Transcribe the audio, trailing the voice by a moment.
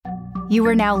You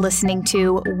are now listening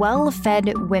to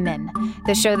Well-Fed Women,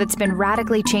 the show that's been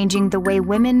radically changing the way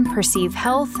women perceive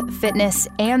health, fitness,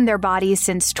 and their bodies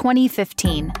since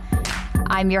 2015.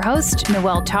 I'm your host,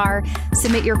 Noelle Tarr.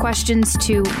 Submit your questions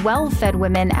to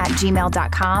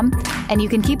wellfedwomen@gmail.com, and you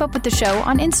can keep up with the show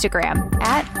on Instagram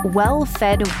at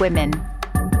wellfedwomen.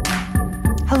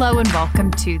 Hello and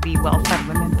welcome to the Well-Fed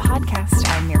Women podcast.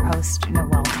 I'm your host,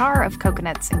 Noelle Tarr of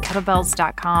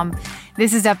coconutsandkettlebells.com.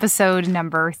 This is episode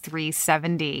number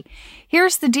 370.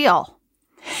 Here's the deal.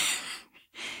 I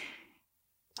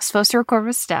was supposed to record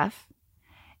with Steph,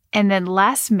 and then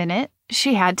last minute,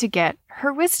 she had to get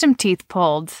her wisdom teeth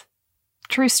pulled.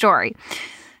 True story.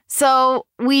 So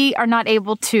we are not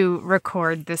able to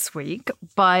record this week,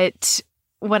 but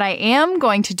what I am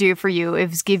going to do for you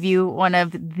is give you one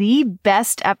of the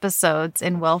best episodes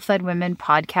in Well-Fed Women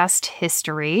podcast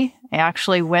history. I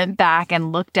actually went back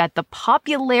and looked at the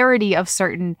popularity of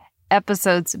certain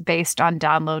episodes based on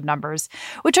download numbers,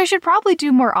 which I should probably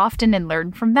do more often and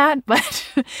learn from that, but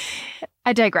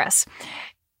I digress.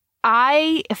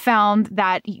 I found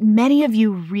that many of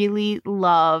you really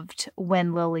loved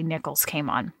when Lily Nichols came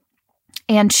on.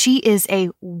 And she is a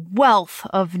wealth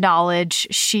of knowledge.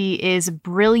 She is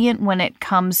brilliant when it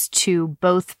comes to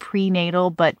both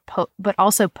prenatal, but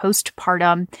also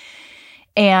postpartum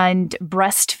and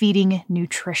breastfeeding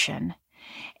nutrition.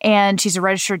 And she's a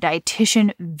registered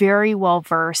dietitian, very well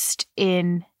versed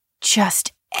in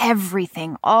just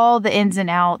everything, all the ins and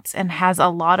outs, and has a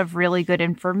lot of really good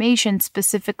information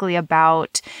specifically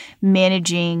about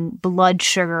managing blood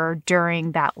sugar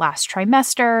during that last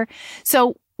trimester.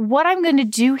 So what I'm going to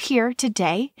do here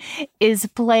today is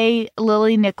play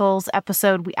Lily Nichols'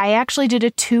 episode. I actually did a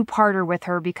two-parter with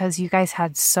her because you guys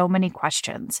had so many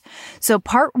questions. So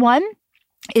part one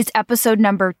is episode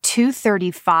number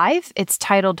 235. It's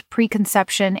titled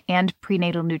Preconception and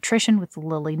Prenatal Nutrition with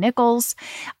Lily Nichols.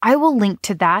 I will link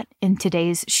to that in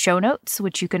today's show notes,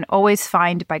 which you can always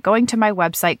find by going to my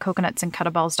website,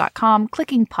 coconutsandkettlebells.com,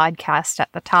 clicking podcast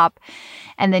at the top,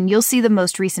 and then you'll see the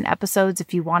most recent episodes.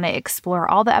 If you want to explore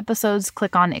all the episodes,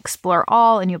 click on Explore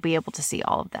All, and you'll be able to see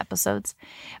all of the episodes.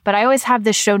 But I always have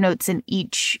the show notes in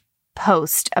each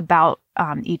post about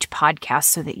each podcast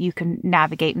so that you can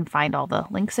navigate and find all the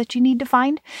links that you need to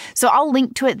find. So I'll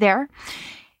link to it there.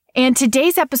 And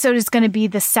today's episode is going to be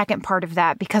the second part of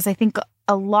that because I think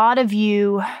a lot of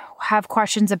you have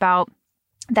questions about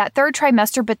that third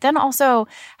trimester, but then also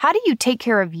how do you take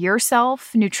care of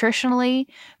yourself nutritionally,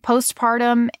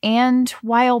 postpartum, and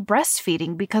while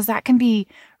breastfeeding? Because that can be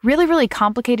really, really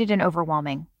complicated and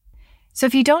overwhelming. So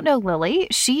if you don't know Lily,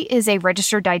 she is a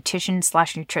registered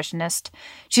dietitian/nutritionist.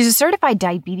 She's a certified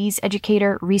diabetes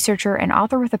educator, researcher, and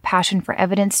author with a passion for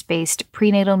evidence-based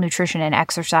prenatal nutrition and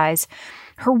exercise.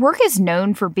 Her work is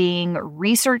known for being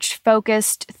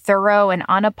research-focused, thorough, and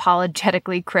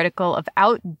unapologetically critical of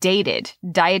outdated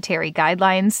dietary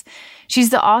guidelines. She's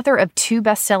the author of two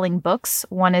best-selling books.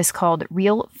 One is called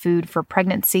Real Food for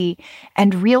Pregnancy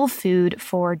and Real Food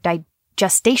for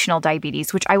Gestational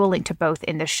Diabetes, which I will link to both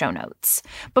in the show notes.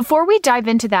 Before we dive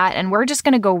into that, and we're just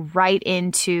going to go right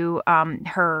into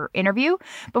her interview.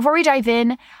 Before we dive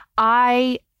in,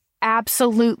 I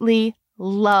absolutely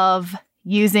love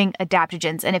using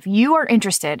adaptogens. And if you are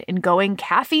interested in going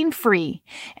caffeine-free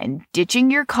and ditching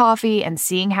your coffee and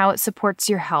seeing how it supports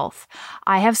your health,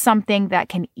 I have something that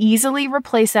can easily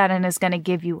replace that and is going to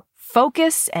give you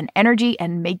focus and energy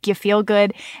and make you feel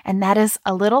good. And that is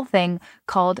a little thing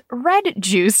called Red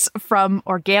Juice from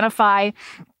Organifi.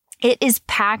 It is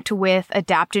packed with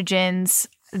adaptogens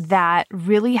that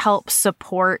really help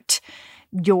support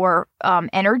your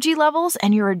energy levels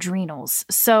and your adrenals.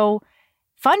 So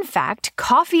fun fact,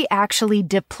 coffee actually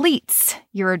depletes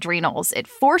your adrenals. It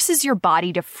forces your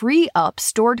body to free up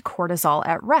stored cortisol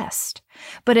at rest.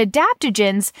 But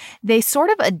adaptogens, they sort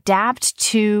of adapt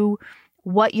to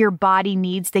what your body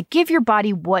needs. They give your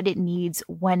body what it needs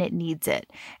when it needs it.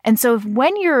 And so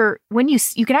when you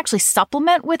can actually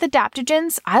supplement with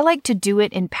adaptogens, I like to do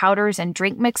it in powders and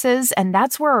drink mixes, and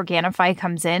that's where Organifi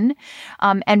comes in.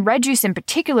 And Red Juice in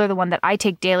particular, the one that I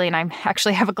take daily, and I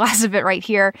actually have a glass of it right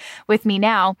here with me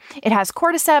now. It has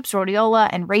cordyceps, rhodiola,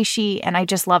 and reishi, and I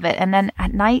just love it. And then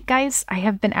at night, guys, I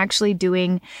have been actually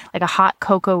doing like a hot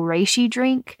cocoa reishi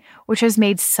drink, which has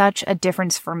made such a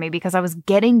difference for me because I was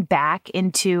getting back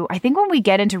into, I think when we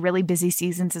get into really busy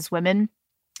seasons as women,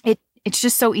 it's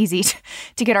just so easy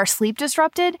to get our sleep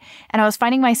disrupted. And I was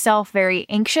finding myself very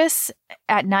anxious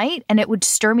at night and it would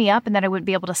stir me up and then I wouldn't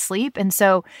be able to sleep. And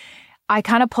so I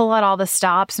kind of pull out all the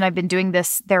stops, and I've been doing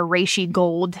their Reishi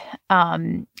Gold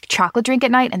chocolate drink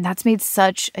at night, and that's made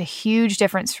such a huge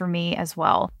difference for me as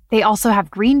well. They also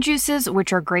have green juices,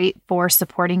 which are great for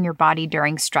supporting your body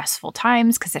during stressful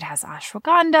times because it has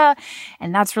ashwagandha,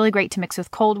 and that's really great to mix with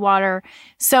cold water.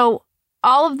 So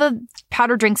all of the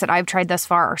powder drinks that I've tried thus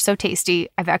far are so tasty.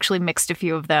 I've actually mixed a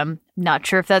few of them. Not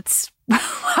sure if that's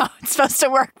how it's supposed to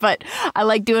work, but I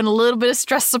like doing a little bit of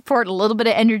stress support, a little bit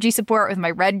of energy support with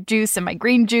my red juice and my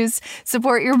green juice.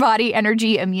 Support your body,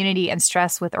 energy, immunity, and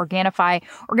stress with Organifi.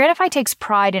 Organifi takes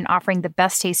pride in offering the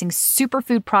best tasting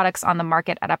superfood products on the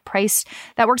market at a price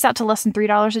that works out to less than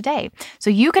 $3 a day. So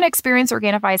you can experience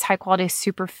Organifi's high quality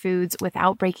superfoods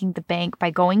without breaking the bank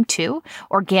by going to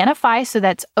Organifi. So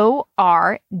that's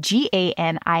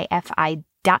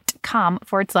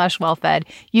Organifi.com/wellfed.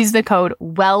 Use the code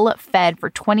WELLFED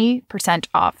for 20%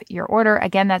 off your order.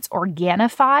 Again, that's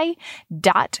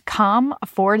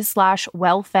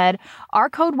Organifi.com/wellfed. Our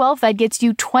code WELLFED gets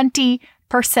you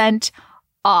 20%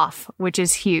 off, which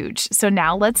is huge. So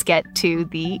now let's get to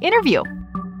the interview.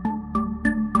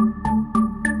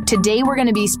 Today, we're going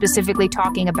to be specifically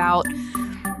talking about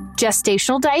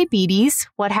gestational diabetes.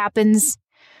 What happens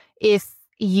if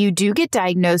you do get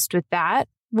diagnosed with that?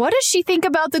 What does she think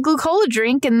about the glucola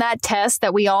drink and that test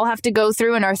that we all have to go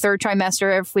through in our third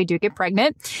trimester if we do get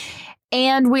pregnant?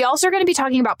 And we also are going to be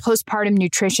talking about postpartum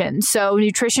nutrition. So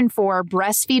nutrition for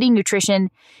breastfeeding,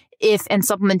 nutrition and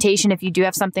supplementation if you do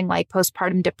have something like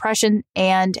postpartum depression,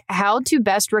 and how to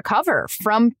best recover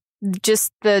from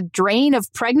just the drain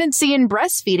of pregnancy and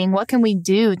breastfeeding. What can we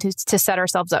do to set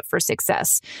ourselves up for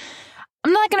success?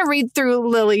 I'm not going to read through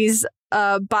Lily's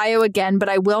bio again, but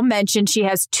I will mention she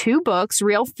has 2 books,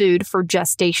 Real Food for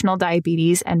Gestational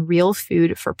Diabetes and Real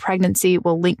Food for Pregnancy.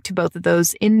 We'll link to both of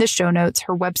those in the show notes.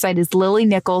 Her website is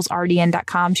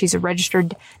lilynicholsrdn.com. She's a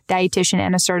registered dietitian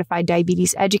and a certified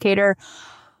diabetes educator.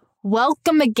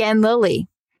 Welcome again, Lily.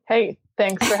 Hey,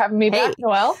 thanks for having me back,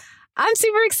 Noelle. I'm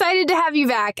super excited to have you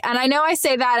back. And I know I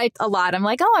say that a lot. I'm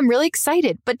like, oh, I'm really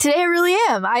excited. But today I really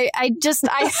am. I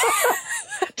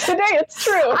Today it's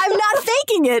true. I'm not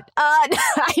faking it. I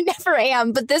never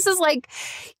am. But this is like,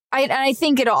 I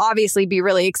think it'll obviously be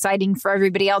really exciting for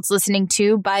everybody else listening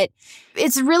too. But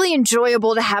it's really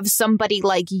enjoyable to have somebody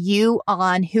like you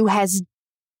on who has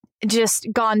just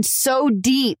gone so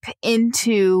deep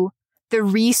into the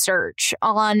research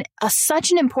on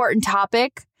such an important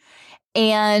topic.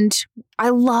 And I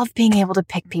love being able to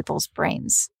pick people's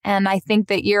brains. And I think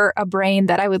that you're a brain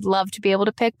that I would love to be able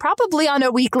to pick probably on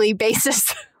a weekly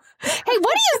basis. Hey,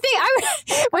 what do you think?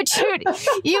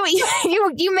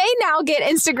 You may now get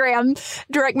Instagram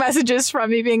direct messages from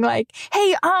me being like,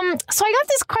 hey, so I got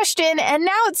this question and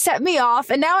now it set me off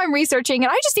and now I'm researching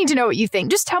and I just need to know what you think.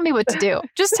 Just tell me what to do.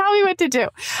 Just tell me what to do.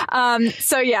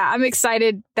 So yeah, I'm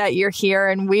excited that you're here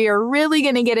and we are really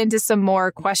going to get into some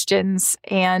more questions.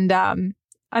 And I'm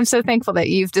so thankful that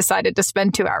you've decided to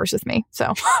spend 2 hours with me.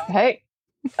 So, hey.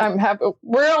 I'm happy.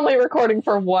 We're only recording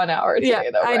for 1 hour today,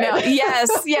 though, right? I know.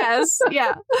 Yes.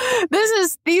 Yeah.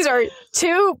 These are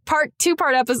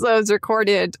two-part episodes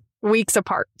recorded weeks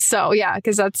apart. So yeah,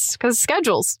 because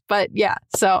schedules. But yeah,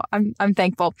 so I'm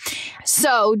thankful.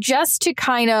 So just to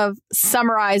kind of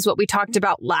summarize what we talked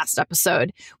about last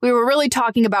episode, we were really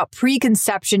talking about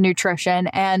preconception nutrition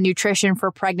and nutrition for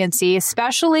pregnancy,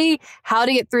 especially how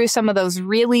to get through some of those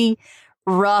really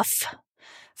rough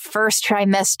first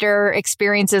trimester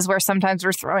experiences where sometimes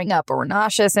we're throwing up or we're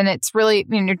nauseous. And it's really,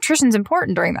 nutrition's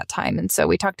important during that time. And so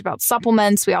we talked about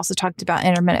supplements. We also talked about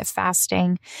intermittent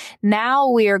fasting. Now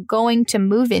we are going to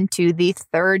move into the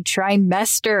third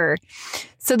trimester.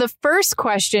 So the first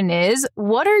question is,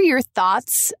 what are your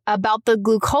thoughts about the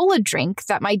glucola drink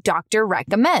that my doctor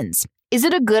recommends? Is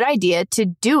it a good idea to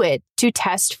do it to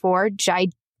test for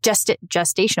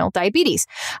gestational diabetes?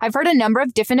 I've heard a number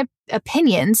of different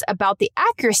opinions about the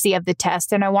accuracy of the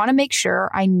test, and I want to make sure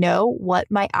I know what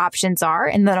my options are.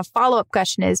 And then a follow-up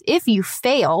question is, if you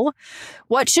fail,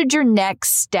 what should your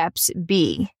next steps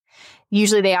be?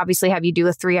 Usually they obviously have you do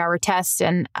a 3-hour test,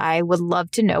 and I would love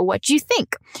to know what you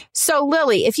think. So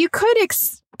Lily, if you could,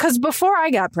 because before I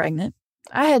got pregnant,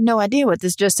 I had no idea what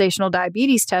this gestational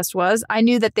diabetes test was. I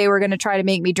knew that they were going to try to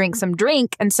make me drink some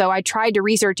drink. And so I tried to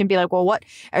research and be like, well, what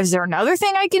is there another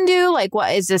thing I can do? Like,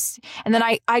 what is this? And then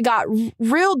I got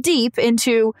real deep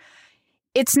into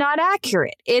it's not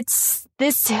accurate. If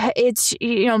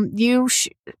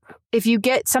you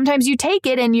get, sometimes you take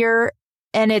it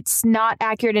and it's not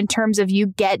accurate in terms of you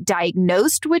get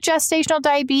diagnosed with gestational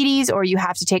diabetes or you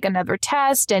have to take another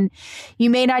test and you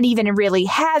may not even really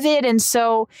have it. And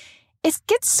so it's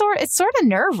sort of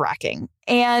nerve-wracking.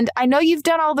 And I know you've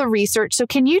done all the research. So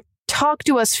can you talk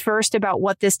to us first about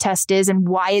what this test is and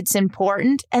why it's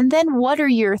important? And then what are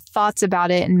your thoughts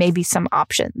about it and maybe some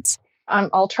options?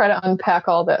 I'll try to unpack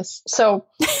all this. So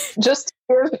just to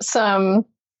give some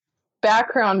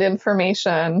background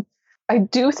information, I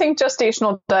do think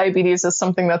gestational diabetes is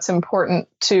something that's important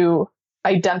to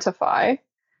identify.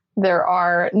 There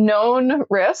are known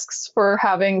risks for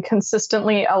having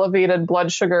consistently elevated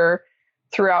blood sugar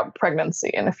throughout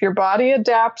pregnancy. And if your body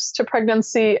adapts to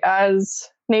pregnancy as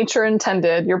nature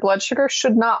intended, your blood sugar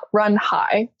should not run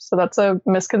high. So that's a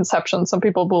misconception. Some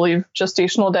people believe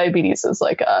gestational diabetes is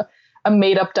like a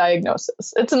made-up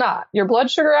diagnosis. It's not. Your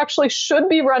blood sugar actually should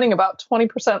be running about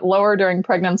 20% lower during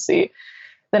pregnancy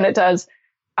than it does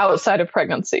outside of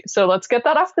pregnancy. So let's get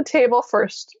that off the table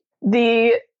first.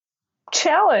 The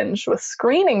challenge with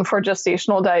screening for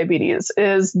gestational diabetes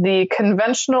is the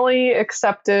conventionally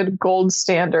accepted gold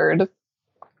standard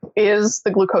is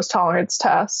the glucose tolerance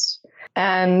test.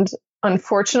 And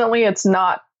unfortunately, it's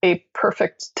not a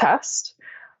perfect test.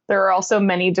 There are also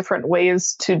many different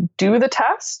ways to do the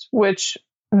test, which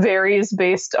varies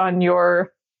based on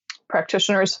your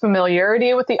practitioner's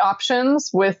familiarity with the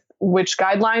options, with which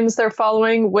guidelines they're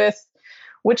following, with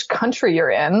which country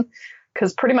you're in.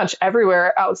 Because pretty much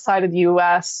everywhere outside of the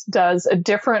US does a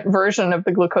different version of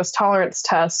the glucose tolerance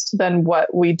test than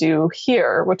what we do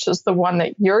here, which is the one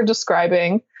that you're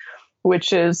describing,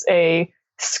 which is a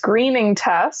screening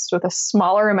test with a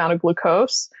smaller amount of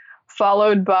glucose,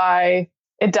 followed by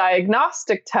a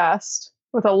diagnostic test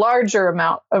with a larger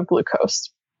amount of glucose.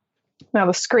 Now,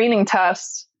 the screening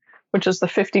test, which is the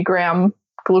 50-gram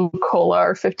glucola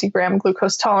or 50-gram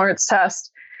glucose tolerance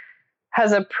test,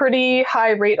 has a pretty high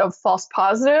rate of false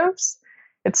positives.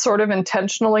 It's sort of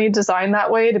intentionally designed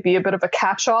that way to be a bit of a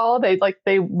catch-all. They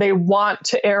want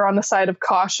to err on the side of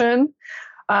caution,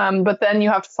 but then you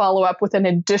have to follow up with an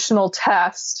additional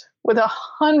test with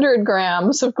 100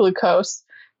 grams of glucose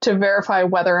to verify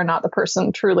whether or not the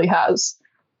person truly has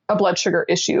a blood sugar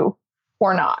issue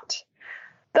or not.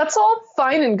 That's all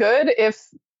fine and good if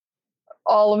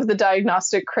all of the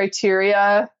diagnostic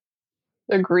criteria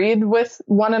agreed with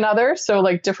one another. So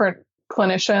like different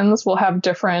clinicians will have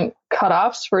different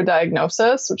cutoffs for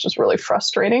diagnosis, which is really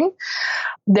frustrating.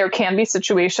 There can be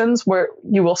situations where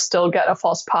you will still get a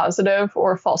false positive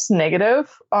or false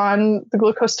negative on the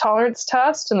glucose tolerance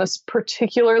test. And this is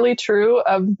particularly true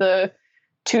of the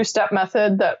two-step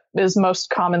method that is most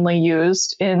commonly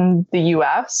used in the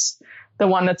US. The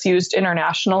one that's used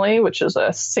internationally, which is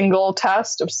a single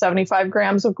test of 75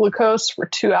 grams of glucose for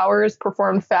 2 hours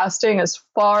performed fasting, is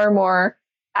far more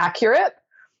accurate.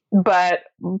 But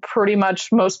pretty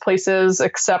much most places,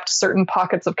 except certain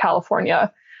pockets of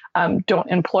California,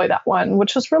 don't employ that one,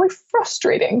 which is really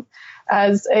frustrating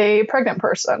as a pregnant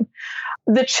person.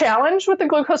 The challenge with the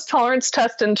glucose tolerance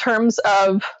test in terms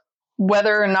of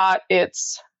whether or not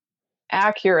it's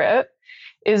accurate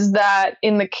is that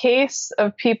in the case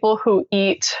of people who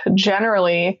eat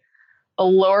generally a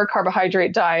lower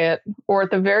carbohydrate diet, or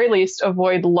at the very least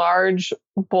avoid large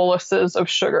boluses of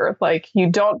sugar, like you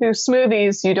don't do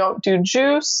smoothies, you don't do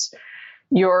juice,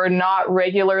 you're not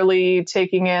regularly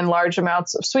taking in large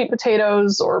amounts of sweet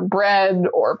potatoes or bread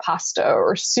or pasta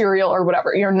or cereal or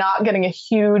whatever, you're not getting a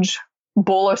huge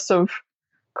bolus of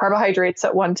carbohydrates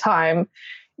at one time,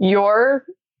 your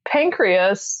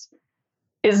pancreas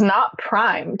is not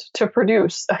primed to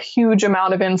produce a huge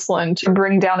amount of insulin to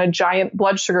bring down a giant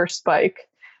blood sugar spike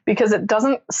because it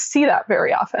doesn't see that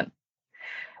very often.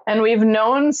 And we've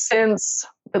known since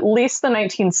at least the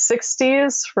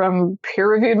 1960s from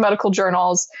peer-reviewed medical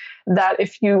journals that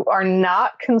if you are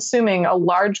not consuming a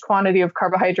large quantity of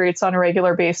carbohydrates on a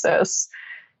regular basis,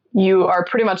 you are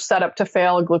pretty much set up to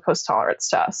fail a glucose tolerance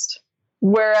test.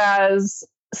 Whereas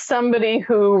somebody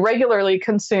who regularly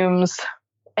consumes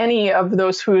any of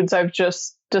those foods I've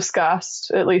just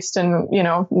discussed, at least in,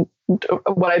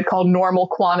 what I'd call normal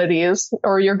quantities,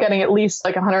 or you're getting at least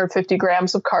like 150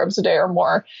 grams of carbs a day or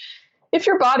more. If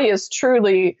your body is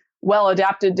truly well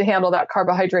adapted to handle that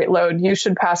carbohydrate load, you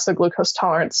should pass the glucose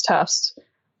tolerance test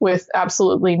with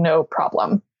absolutely no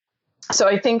problem. So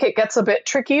I think it gets a bit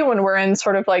tricky when we're in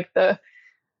sort of like the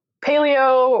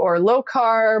paleo or low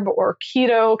carb or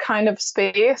keto kind of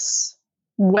space,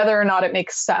 whether or not it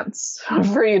makes sense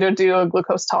for you to do a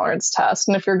glucose tolerance test.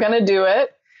 And if you're going to do it,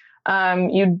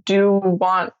 you do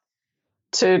want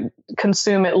to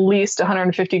consume at least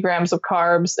 150 grams of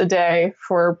carbs a day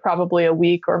for probably a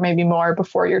week or maybe more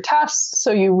before your test,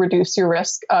 so you reduce your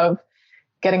risk of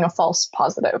getting a false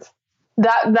positive.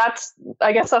 That's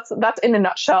in a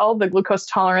nutshell the glucose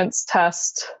tolerance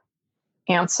test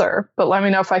answer, but let me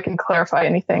know if I can clarify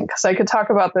anything, because I could talk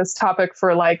about this topic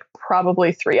for like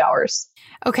probably 3 hours.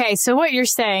 Okay, so what you're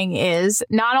saying is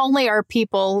not only are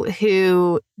people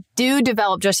who do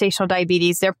develop gestational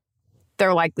diabetes,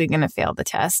 they're likely going to fail the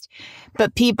test,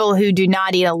 but people who do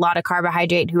not eat a lot of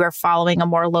carbohydrate, who are following a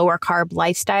more lower carb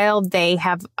lifestyle, they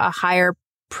have a higher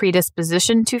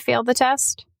predisposition to fail the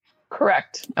test?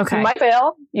 Correct. Okay. You might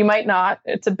fail, you might not.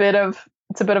 It's a bit of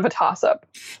a toss-up.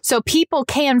 So people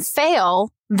can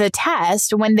fail the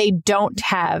test when they don't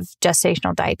have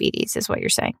gestational diabetes, is what you're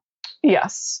saying?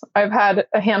 Yes. I've had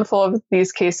a handful of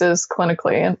these cases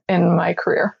clinically in my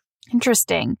career.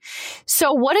 Interesting.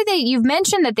 So what do you've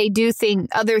mentioned that they do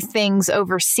other things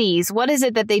overseas. What is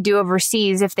it that they do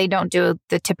overseas if they don't do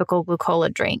the typical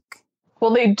Glucola drink?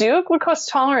 Well, they do a glucose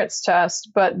tolerance test,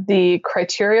 but the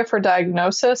criteria for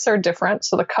diagnosis are different.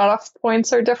 So the cutoff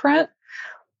points are different.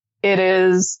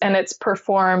 It's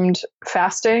performed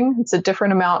fasting. It's a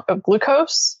different amount of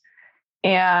glucose,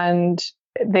 and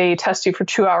they test you for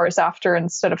 2 hours after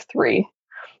instead of 3.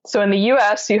 So in the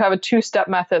US, you have a 2-step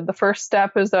method. The first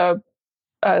step is a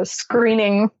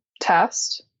screening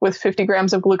test with 50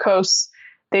 grams of glucose.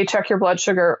 They check your blood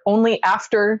sugar only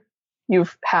after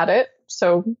you've had it.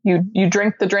 So you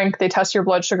drink the drink, they test your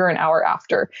blood sugar an hour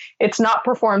after. It's not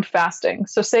performed fasting.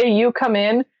 So say you come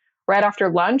in right after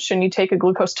lunch and you take a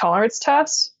glucose tolerance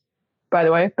test. By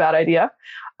the way, bad idea.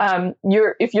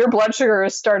 If your blood sugar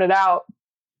is started out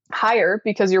higher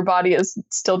because your body is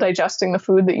still digesting the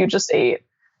food that you just ate,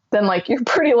 then like you're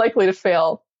pretty likely to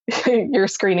fail your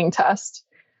screening test,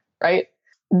 right?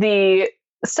 The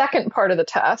second part of the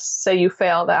test, say you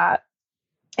fail that,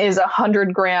 is a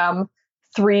 100-gram,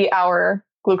 3-hour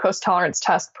glucose tolerance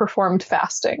test performed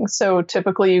fasting. So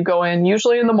typically you go in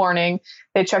usually in the morning,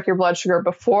 they check your blood sugar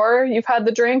before you've had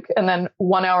the drink, and then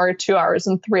 1 hour, 2 hours,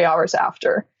 and 3 hours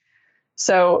after.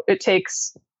 So it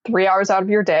takes 3 hours out of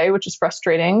your day, which is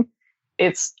frustrating.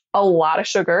 It's a lot of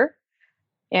sugar,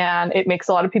 and it makes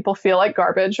a lot of people feel like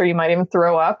garbage, or you might even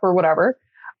throw up or whatever.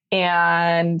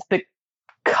 And the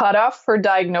cutoff for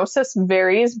diagnosis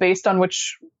varies based on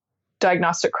which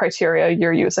diagnostic criteria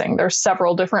you're using. There's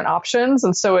several different options.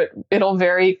 And so it'll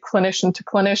vary clinician to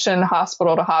clinician,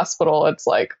 hospital to hospital. It's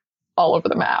like all over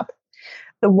the map.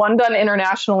 The one done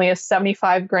internationally is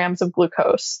 75 grams of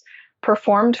glucose,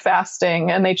 performed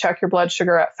fasting, and they check your blood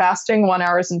sugar at fasting, 1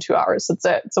 hour and 2 hours. That's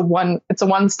it. It's a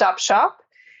one-stop shop,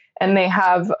 and they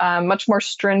have much more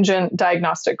stringent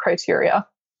diagnostic criteria.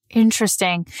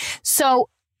 Interesting. So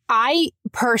I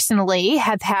personally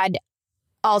have had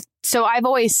so I've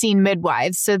always seen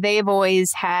midwives. So they've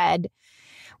always had,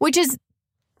 which is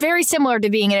very similar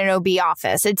to being in an OB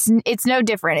office. It's no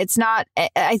different. It's not,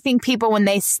 I think people, when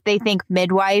they think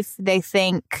midwife, they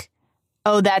think,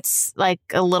 oh, that's like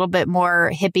a little bit more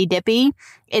hippy dippy.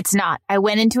 It's not. I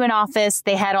went into an office.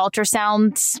 They had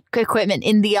ultrasound equipment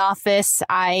in the office.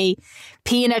 I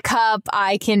pee in a cup.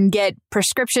 I can get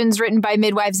prescriptions written by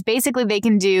midwives. Basically, they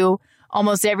can do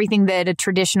almost everything that a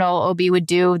traditional OB would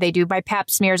do. They do my pap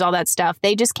smears, all that stuff.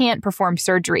 They just can't perform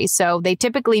surgery. So they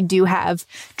typically do have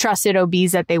trusted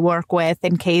OBs that they work with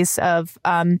in case of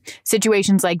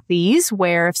situations like these,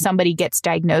 where if somebody gets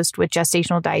diagnosed with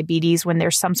gestational diabetes, when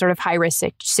there's some sort of high risk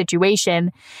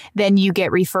situation, then you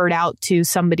get referred out to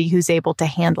somebody who's able to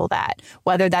handle that,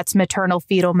 whether that's maternal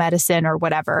fetal medicine or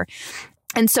whatever.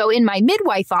 And so in my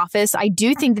midwife office, I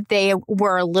do think that they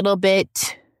were a little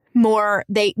bit more,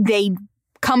 they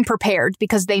come prepared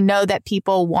because they know that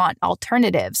people want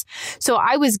alternatives. So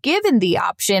I was given the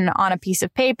option on a piece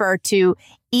of paper to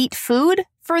eat food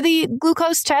for the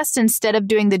glucose test instead of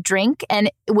doing the drink. And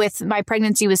with my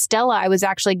pregnancy with Stella, I was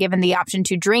actually given the option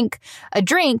to drink a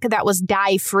drink that was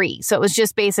dye-free. So it was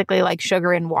just basically like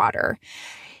sugar and water.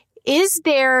 Is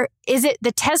it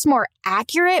the test more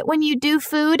accurate when you do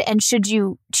food, and should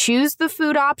you choose the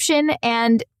food option?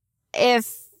 And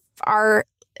if our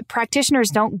practitioners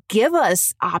don't give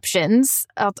us options,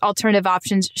 alternative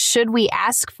options, should we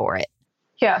ask for it?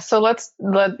 Yeah. So let's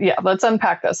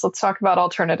unpack this. Let's talk about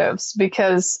alternatives,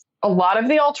 because a lot of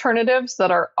the alternatives that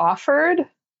are offered,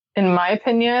 in my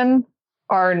opinion,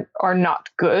 are not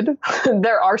good.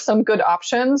 There are some good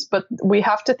options, but we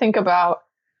have to think about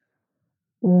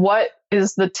what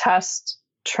is the test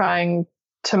trying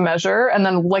to measure, and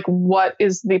then like what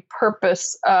is the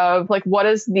purpose of, like what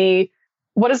is the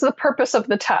purpose of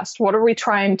the test? What are we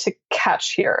trying to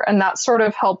catch here? And that sort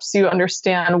of helps you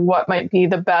understand what might be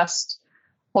the best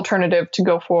alternative to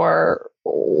go for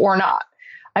or not.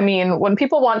 I mean, when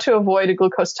people want to avoid a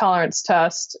glucose tolerance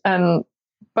test, and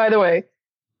by the way,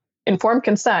 informed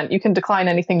consent, you can decline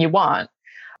anything you want.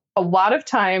 a lot of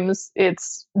times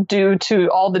it's due to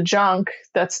all the junk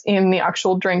that's in the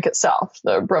actual drink itself,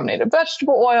 the brominated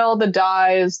vegetable oil, the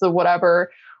dyes, the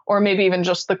whatever, or maybe even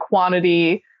just the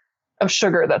quantity of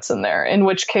sugar that's in there, in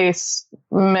which case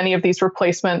many of these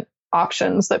replacement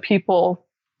options that people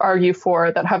argue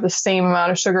for that have the same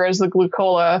amount of sugar as the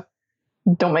glucola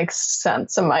don't make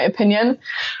sense, in my opinion.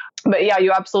 But yeah,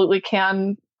 you absolutely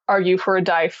can argue for a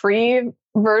dye-free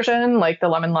version, like the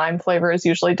lemon lime flavor is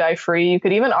usually dye-free. You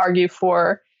could even argue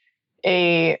for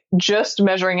just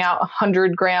measuring out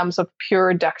 100 grams of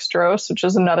pure dextrose, which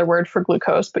is another word for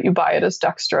glucose, but you buy it as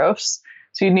dextrose.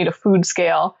 So you need a food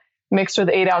scale mixed with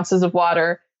 8 ounces of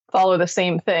water, follow the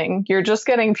same thing. You're just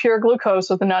getting pure glucose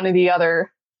with none of the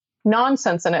other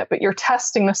nonsense in it, but you're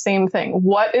testing the same thing.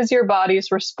 What is your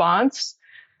body's response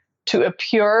to a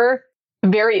pure,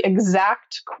 very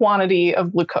exact quantity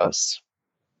of glucose?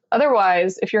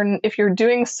 Otherwise, if you're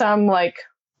doing some like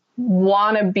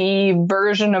wannabe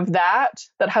version of that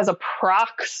has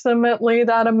approximately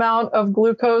that amount of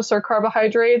glucose or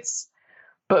carbohydrates,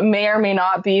 but may or may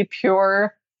not be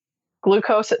pure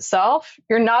glucose itself,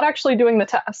 you're not actually doing the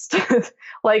test.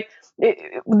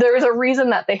 There's a reason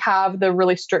that they have the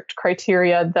really strict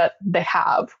criteria that they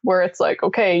have, where it's like,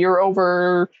 okay, you're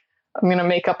over, I'm going to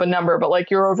make up a number, but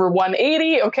like you're over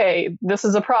 180. Okay, this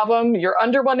is a problem. You're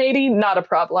under 180, not a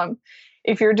problem.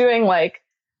 If you're doing like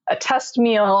a test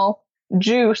meal,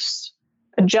 juice,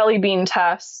 a jelly bean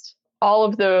test, all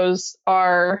of those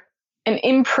are an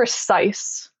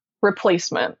imprecise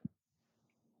replacement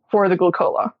for the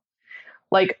glucola.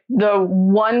 Like the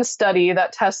one study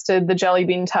that tested the jelly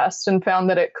bean test and found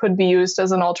that it could be used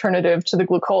as an alternative to the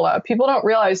glucola. People don't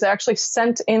realize they actually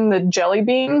sent in the jelly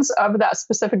beans of that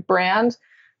specific brand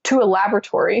to a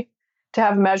laboratory to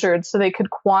have measured so they could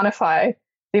quantify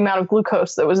the amount of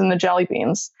glucose that was in the jelly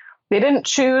beans. They didn't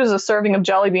choose a serving of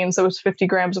jelly beans that was 50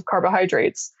 grams of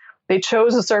carbohydrates. They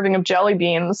chose a serving of jelly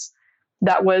beans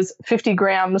that was 50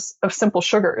 grams of simple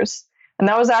sugars. And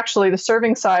that was actually the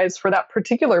serving size for that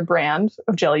particular brand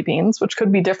of jelly beans, which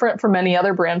could be different from many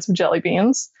other brands of jelly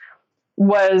beans,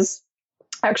 was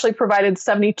actually provided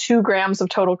 72 grams of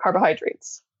total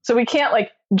carbohydrates. So we can't like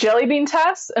jelly bean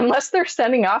tests unless they're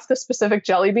sending off the specific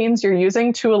jelly beans you're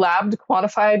using to a lab to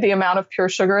quantify the amount of pure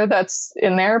sugar that's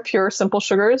in there, pure simple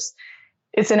sugars.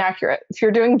 It's inaccurate. If you're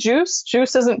doing juice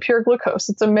isn't pure glucose.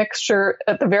 It's a mixture,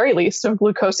 at the very least, of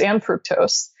glucose and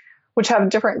fructose, which have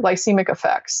different glycemic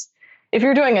effects. If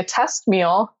you're doing a test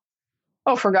meal,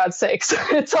 oh, for God's sakes,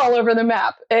 it's all over the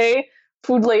map.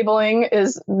 Food labeling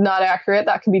is not accurate.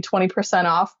 That can be 20%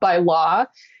 off by law.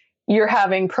 You're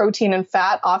having protein and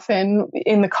fat often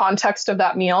in the context of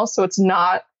that meal, so it's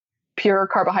not pure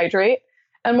carbohydrate.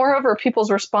 And moreover,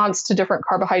 people's response to different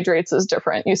carbohydrates is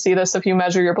different. You see this if you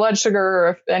measure your blood sugar or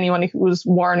if anyone who's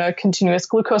worn a continuous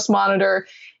glucose monitor.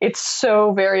 It's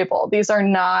so variable. These are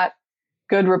not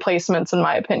good replacements, in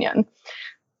my opinion.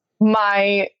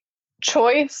 My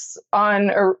choice on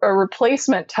a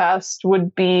replacement test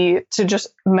would be to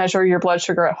just measure your blood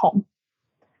sugar at home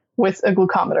with a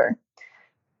glucometer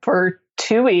for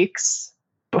 2 weeks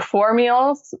before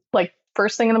meals, like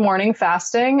first thing in the morning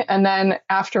fasting, and then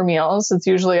after meals. It's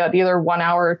usually at either 1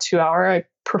 hour or 2 hour. I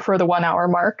prefer the 1 hour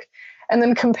mark. And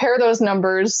then compare those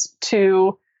numbers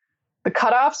to the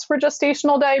cutoffs for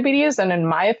gestational diabetes. And in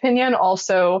my opinion,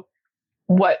 also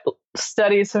what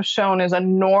studies have shown is a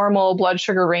normal blood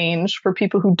sugar range for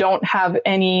people who don't have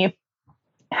any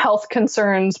health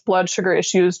concerns, blood sugar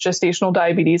issues, gestational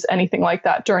diabetes, anything like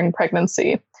that during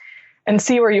pregnancy, and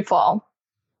see where you fall.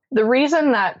 The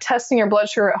reason that testing your blood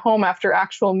sugar at home after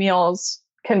actual meals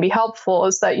can be helpful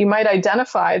is that you might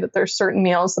identify that there's certain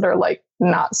meals that are like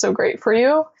not so great for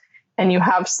you, and you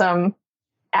have some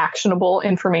actionable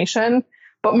information.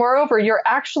 But moreover, you're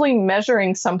actually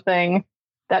measuring something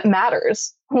that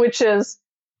matters, which is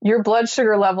your blood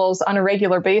sugar levels on a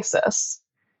regular basis.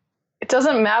 It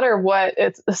doesn't matter what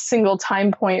a single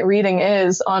time point reading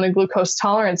is on a glucose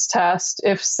tolerance test.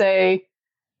 If, say,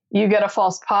 you get a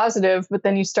false positive, but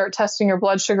then you start testing your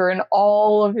blood sugar and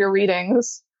all of your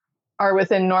readings are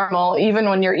within normal, even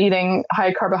when you're eating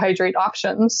high carbohydrate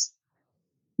options,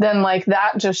 then like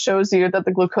that just shows you that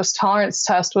the glucose tolerance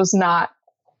test was not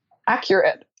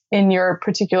accurate in your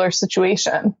particular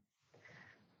situation.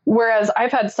 Whereas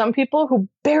I've had some people who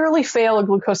barely fail a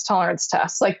glucose tolerance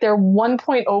test, like they're 1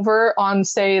 point over on,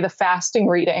 say, the fasting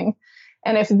reading.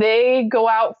 And if they go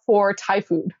out for Thai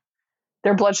food,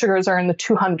 their blood sugars are in the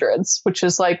 200s, which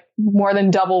is like more than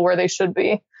double where they should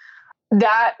be.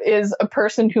 That is a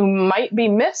person who might be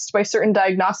missed by certain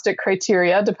diagnostic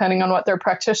criteria, depending on what their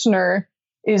practitioner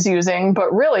is using,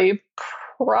 but really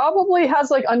probably has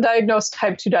like undiagnosed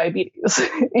type 2 diabetes,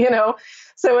 you know?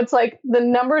 So it's like the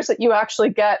numbers that you actually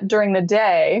get during the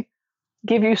day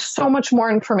give you so much more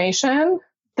information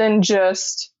than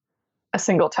just a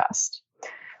single test.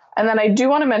 And then I do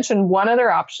want to mention one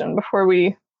other option before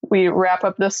we wrap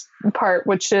up this part,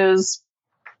 which is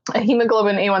a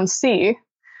hemoglobin A1C,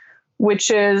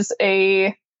 which is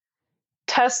a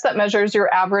test that measures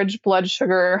your average blood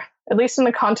sugar, at least in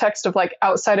the context of like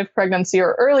outside of pregnancy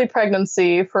or early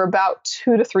pregnancy, for about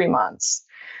 2 to 3 months.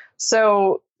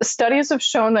 So studies have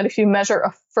shown that if you measure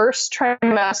a first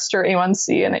trimester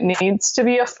A1C, and it needs to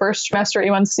be a first trimester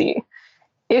A1C,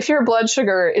 if your blood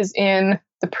sugar is in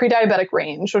the pre-diabetic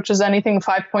range, which is anything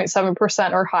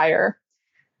 5.7% or higher,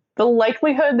 the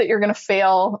likelihood that you're going to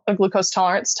fail a glucose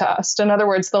tolerance test, in other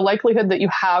words, the likelihood that you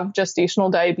have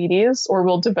gestational diabetes or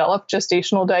will develop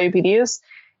gestational diabetes,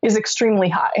 is extremely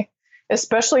high,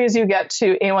 especially as you get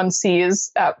to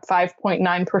A1Cs at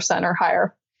 5.9% or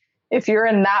higher. If you're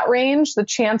in that range, the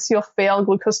chance you'll fail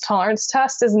glucose tolerance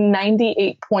test is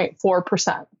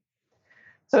 98.4%.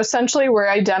 So essentially, we're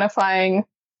identifying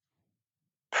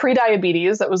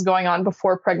prediabetes that was going on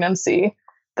before pregnancy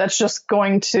that's just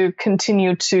going to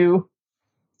continue to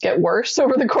get worse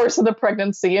over the course of the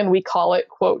pregnancy. And we call it,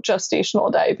 quote,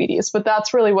 gestational diabetes. But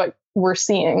that's really what we're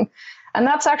seeing. And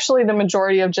that's actually the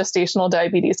majority of gestational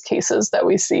diabetes cases that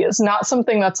we see, is not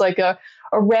something that's like a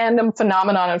random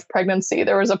phenomenon of pregnancy.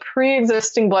 There was a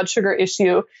pre-existing blood sugar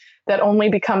issue that only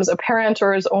becomes apparent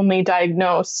or is only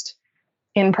diagnosed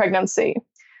in pregnancy.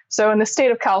 So in the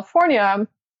state of California,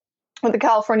 with the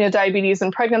California Diabetes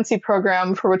and Pregnancy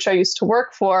Program, for which I used to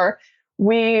work for,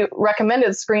 we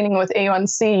recommended screening with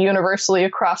A1C universally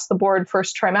across the board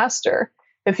first trimester.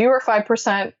 If you were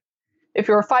 5%, if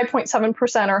you were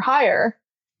 5.7% or higher,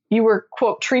 you were,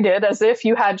 quote, treated as if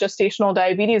you had gestational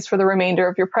diabetes for the remainder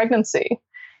of your pregnancy.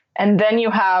 And then you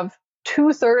have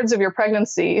 2/3 of your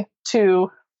pregnancy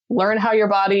to learn how your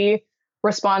body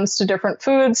responds to different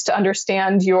foods, to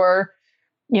understand your,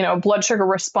 blood sugar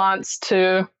response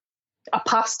to a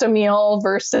pasta meal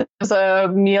versus a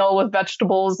meal with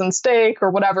vegetables and steak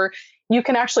or whatever. You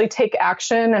can actually take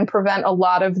action and prevent a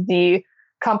lot of the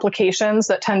complications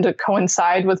that tend to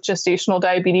coincide with gestational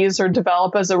diabetes or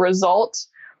develop as a result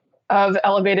of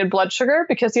elevated blood sugar,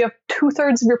 because you have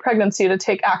 2/3 of your pregnancy to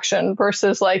take action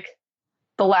versus like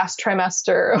the last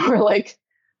trimester or like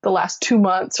the last 2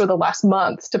 months or the last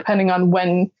month, depending on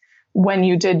when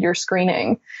you did your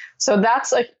screening. So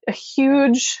that's a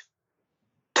huge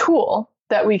tool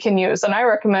that we can use. And I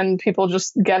recommend people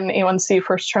just get an A1C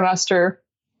first trimester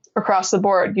across the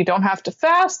board. You don't have to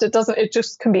fast. It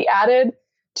just can be added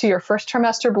to your first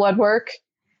trimester blood work,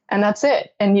 and that's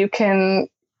it. And you can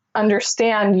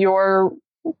understand your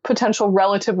potential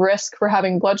relative risk for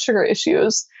having blood sugar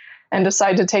issues and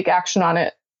decide to take action on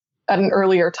it at an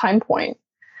earlier time point.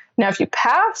 Now, if you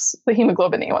pass the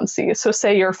hemoglobin A1C, so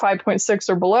say you're 5.6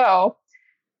 or below,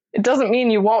 it doesn't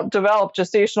mean you won't develop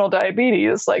gestational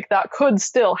diabetes. Like, that could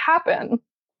still happen.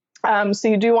 So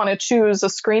you do want to choose a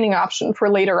screening option for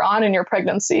later on in your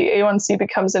pregnancy. A1C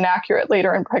becomes inaccurate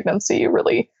later in pregnancy. You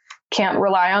really can't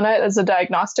rely on it as a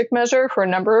diagnostic measure for a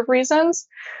number of reasons.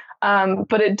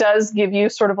 But it does give you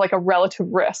sort of like a relative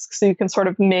risk. So you can sort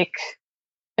of make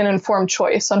an informed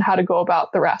choice on how to go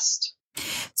about the rest.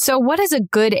 So what is a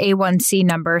good A1C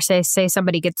number? Say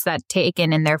somebody gets that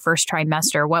taken in their first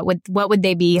trimester. What would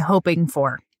they be hoping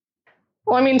for?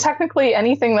 Well, I mean, technically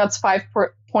anything that's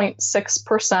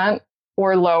 5.6%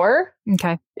 or lower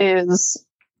is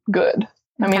good.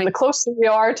 I mean, the closer we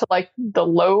are to like the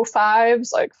low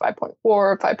fives, like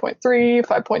 5.4, 5.3,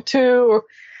 5.2,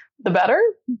 the better.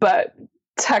 But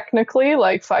technically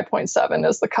like 5.7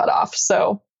 is the cutoff.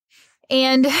 So.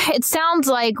 And it sounds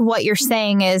like what you're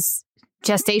saying is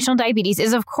gestational diabetes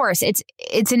is, of course,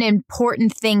 it's an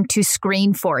important thing to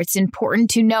screen for. It's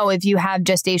important to know if you have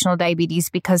gestational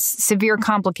diabetes because severe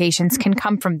complications can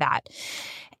come from that.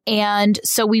 And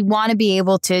so we want to be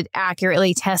able to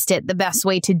accurately test it. The best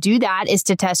way to do that is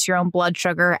to test your own blood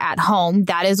sugar at home.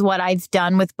 That is what I've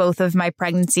done with both of my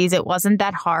pregnancies. It wasn't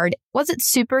that hard. Was it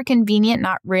super convenient?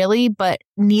 Not really, but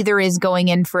neither is going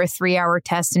in for a 3-hour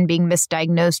test and being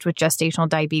misdiagnosed with gestational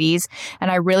diabetes. And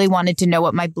I really wanted to know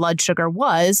what my blood sugar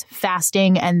was,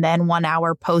 fasting, and then 1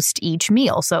 hour post each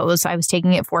meal. So I was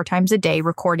taking it 4 times a day,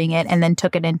 recording it, and then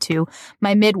took it into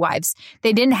my midwives.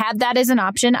 They didn't have that as an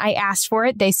option. I asked for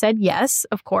it. They said yes,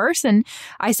 of course. And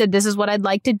I said, this is what I'd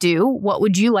like to do. What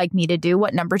would you like me to do?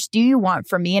 What numbers do you want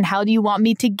from me? And how do you want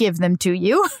me to give them to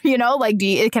you?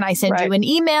 Can I send you an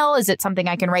email? Is it something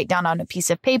I can write down on a piece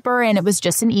of paper? And it was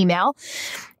just an email.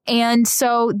 And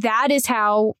so that is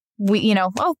how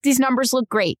these numbers look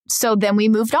great. So then we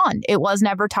moved on. It was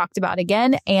never talked about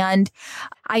again. And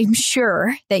I'm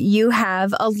sure that you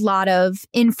have a lot of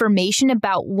information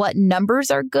about what numbers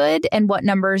are good and what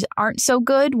numbers aren't so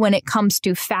good when it comes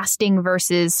to fasting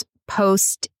versus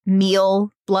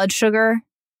post-meal blood sugar.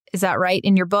 Is that right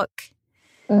in your book?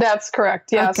 That's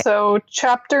correct. Yeah. Okay. So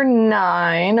chapter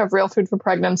 9 of Real Food for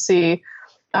Pregnancy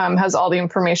has all the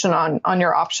information on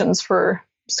your options for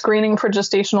screening for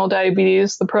gestational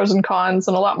diabetes, the pros and cons,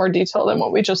 and a lot more detail than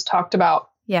what we just talked about.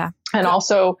 Yeah. And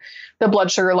also the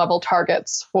blood sugar level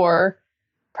targets for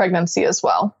pregnancy as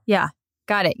well. Yeah.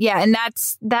 Got it. Yeah. And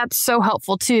that's so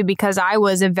helpful too, because I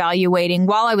was evaluating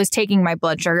while I was taking my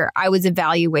blood sugar, I was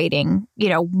evaluating,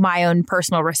 my own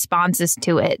personal responses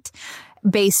to it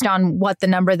based on what the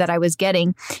number that I was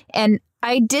getting. And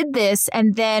I did this,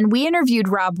 and then we interviewed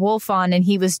Rob Wolf on, and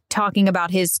he was talking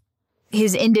about his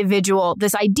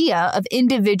this idea of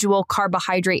individual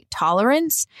carbohydrate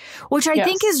tolerance, which I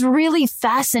think is really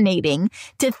fascinating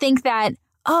to think that,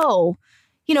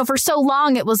 for so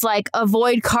long it was like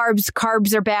avoid carbs,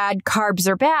 carbs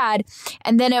are bad.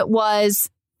 And then it was,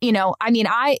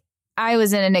 I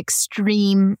was in an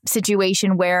extreme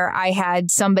situation where I had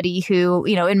somebody who,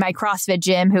 in my CrossFit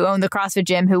gym, who owned the CrossFit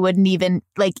gym, who wouldn't even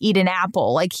eat an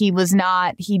apple. He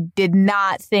did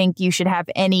not think you should have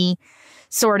any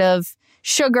sort of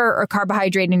sugar or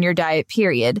carbohydrate in your diet,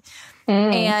 period.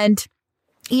 And,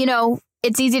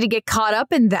 it's easy to get caught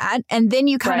up in that. And then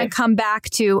you kind of come back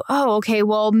to,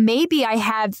 maybe we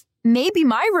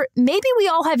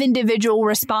all have individual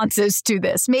responses to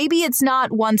this. Maybe it's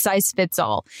not one size fits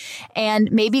all.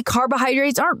 And maybe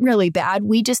carbohydrates aren't really bad.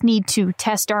 We just need to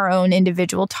test our own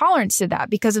individual tolerance to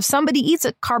that. Because if somebody eats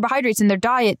carbohydrates in their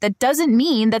diet, that doesn't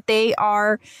mean that they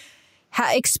are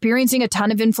experiencing a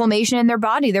ton of inflammation in their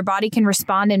body. Their body can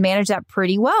respond and manage that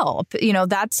pretty well.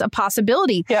 That's a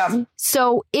possibility. Yeah.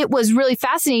 So it was really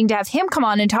fascinating to have him come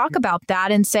on and talk about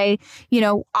that and say,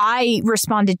 I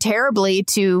responded terribly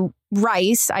to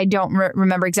rice. I don't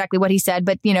remember exactly what he said,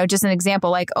 but, just an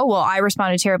example I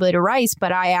responded terribly to rice,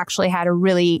 but I actually had a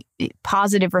really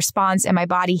positive response and my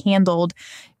body handled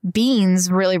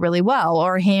beans really, really well,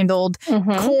 or handled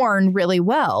corn really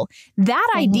well. That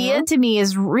idea to me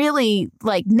is really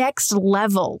next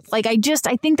level. I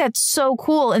think that's so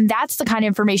cool. And that's the kind of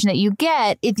information that you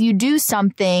get if you do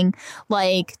something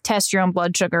like test your own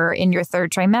blood sugar in your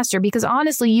third trimester, because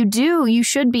honestly, you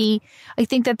should be, I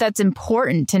think that's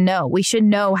important to know. We should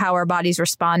know how our body's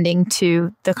responding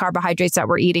to the carbohydrates that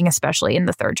we're eating, especially in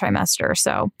the third trimester.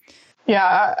 So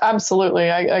yeah,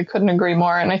 absolutely. I couldn't agree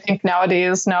more. And I think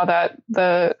nowadays, now that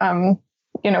the,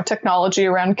 technology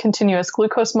around continuous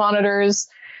glucose monitors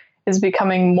is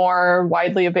becoming more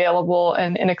widely available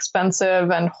and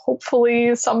inexpensive, and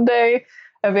hopefully someday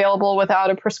available without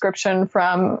a prescription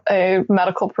from a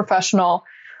medical professional,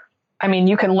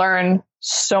 you can learn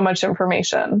so much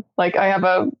information. I have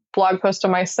a blog post on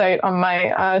my site on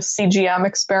my CGM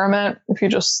experiment. If you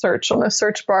just search on the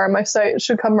search bar on my site, it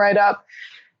should come right up.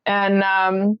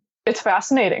 And it's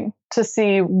fascinating to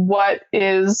see what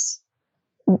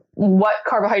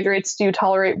carbohydrates do you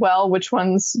tolerate well, which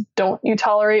ones don't you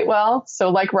tolerate well. So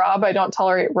like Rob, I don't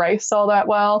tolerate rice all that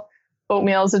well.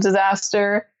 Oatmeal is a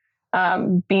disaster.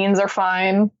 Beans are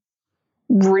fine.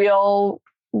 Real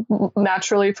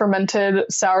naturally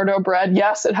fermented sourdough bread.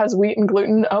 Yes, it has wheat and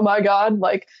gluten. Oh my God.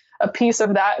 A piece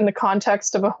of that in the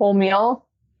context of a whole meal,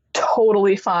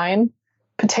 totally fine.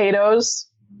 Potatoes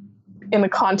in the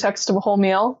context of a whole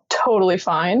meal, totally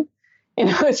fine.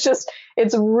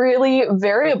 It's really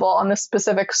variable on the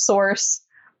specific source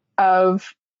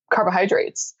of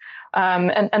carbohydrates.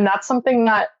 And that's something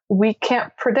that we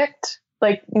can't predict.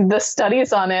 The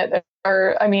studies on it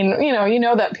are,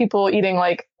 that people eating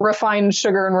refined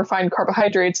sugar and refined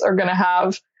carbohydrates are going to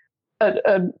have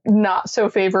a not so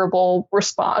favorable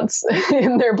response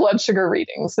in their blood sugar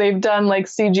readings. They've done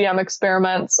CGM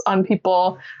experiments on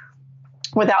people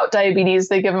without diabetes.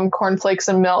 They give them cornflakes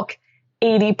and milk.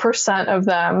 80% of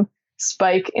them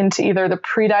spike into either the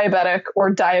pre-diabetic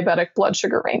or diabetic blood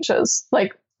sugar ranges.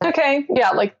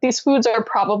 These foods are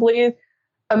probably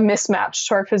a mismatch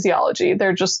to our physiology.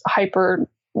 They're just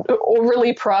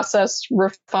overly processed,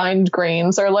 refined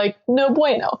grains are no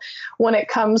bueno. When it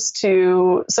comes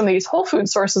to some of these whole food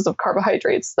sources of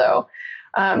carbohydrates, though,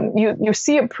 you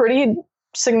see a pretty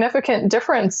significant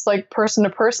difference, person to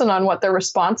person, on what their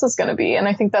response is going to be. And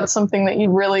I think that's something that you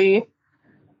really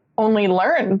only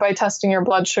learn by testing your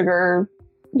blood sugar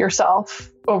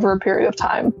yourself over a period of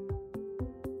time.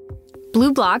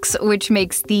 BlueBlox, which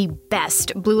makes the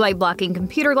best blue light blocking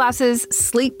computer glasses,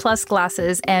 Sleep Plus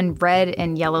glasses, and red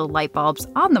and yellow light bulbs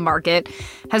on the market,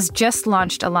 has just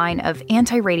launched a line of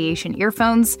anti-radiation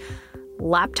earphones,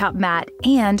 laptop mat,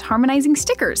 and harmonizing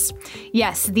stickers.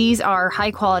 Yes, these are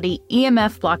high-quality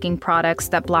EMF blocking products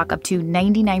that block up to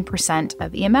 99%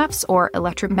 of EMFs, or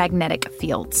electromagnetic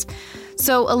fields.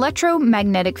 So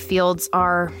electromagnetic fields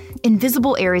are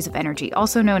invisible areas of energy,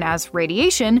 also known as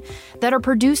radiation, that are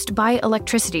produced by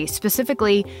electricity,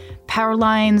 specifically power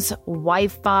lines,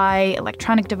 Wi-Fi,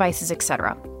 electronic devices,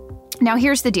 etc. Now,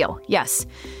 here's the deal. Yes,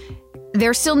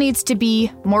 there still needs to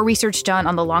be more research done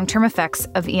on the long-term effects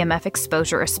of EMF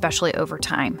exposure, especially over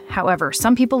time. However,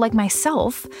 some people like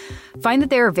myself find that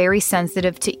they are very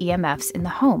sensitive to EMFs in the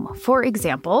home. For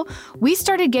example, we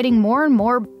started getting more and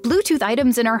more Bluetooth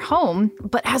items in our home,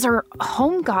 but as our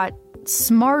home got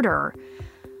smarter,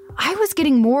 I was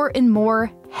getting more and more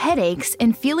headaches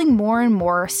and feeling more and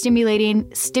more stimulated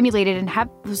and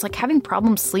was like having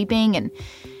problems sleeping, and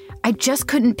I just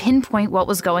couldn't pinpoint what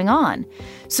was going on.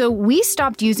 So we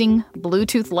stopped using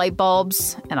Bluetooth light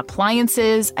bulbs and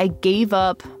appliances. I gave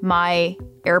up my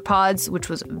AirPods, which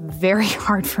was very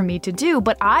hard for me to do,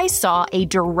 but I saw a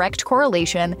direct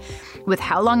correlation with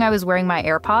how long I was wearing my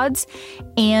AirPods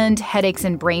and headaches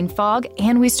and brain fog,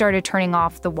 and we started turning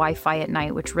off the Wi-Fi at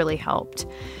night, which really helped.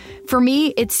 For me,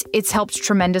 it's helped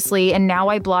tremendously, and now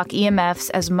I block EMFs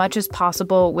as much as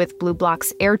possible with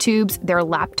BlueBlox Air Tubes, their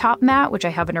laptop mat, which I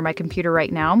have under my computer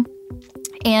right now.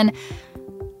 And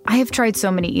I have tried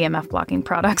so many EMF blocking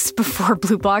products before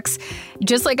BlueBlox,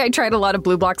 just like I tried a lot of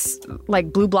blue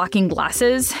blocking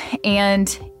glasses.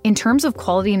 And in terms of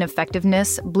quality and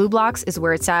effectiveness, BlueBlox is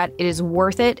where it's at. It is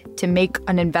worth it to make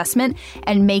an investment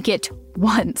and make it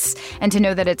once and to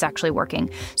know that it's actually working.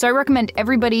 So I recommend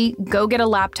everybody go get a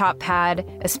laptop pad,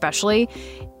 especially.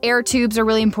 Air tubes are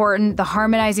really important. The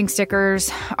harmonizing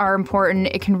stickers are important.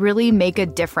 It can really make a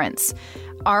difference.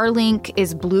 Our link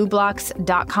is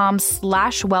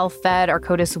blueblocks.com/wellfed. Our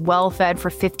code is wellfed for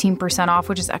 15% off,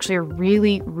 which is actually a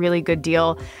really, really good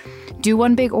deal. Do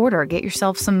one big order. Get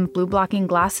yourself some blue blocking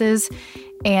glasses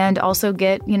and also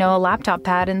get, a laptop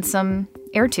pad and some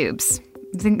air tubes.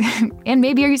 And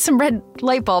maybe some red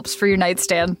light bulbs for your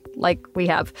nightstand like we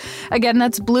have. Again,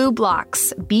 that's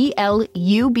BlueBlox,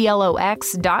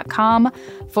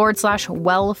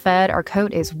 BLUBLOX.com/wellfed. Our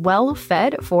code is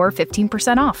wellfed for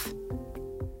 15% off.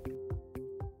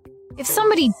 If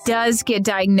somebody does get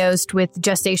diagnosed with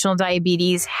gestational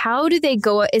diabetes, how do they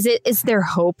go? Is there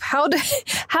hope? How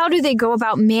do they go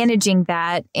about managing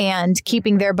that and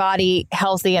keeping their body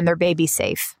healthy and their baby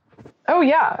safe? Oh,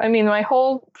 yeah. I mean, my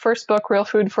whole first book, Real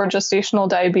Food for Gestational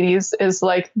Diabetes, is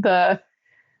like let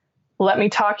me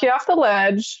talk you off the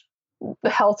ledge. The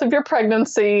health of your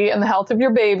pregnancy and the health of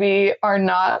your baby are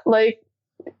not like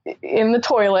in the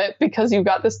toilet because you've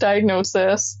got this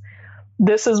diagnosis.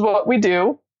 This is what we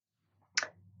do.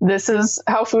 This is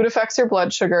how food affects your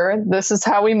blood sugar. This is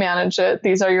how we manage it.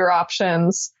 These are your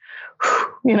options.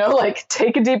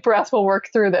 Take a deep breath. We'll work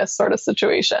through this sort of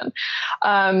situation.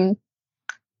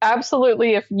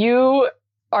 Absolutely. If you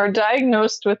are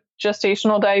diagnosed with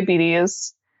gestational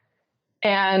diabetes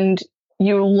and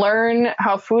you learn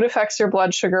how food affects your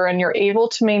blood sugar and you're able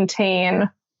to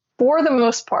maintain, for the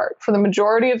most part, for the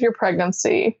majority of your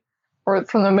pregnancy, or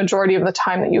from the majority of the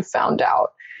time that you've found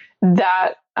out,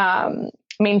 that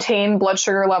maintain blood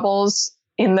sugar levels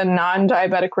in the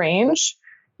non-diabetic range,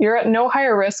 you're at no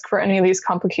higher risk for any of these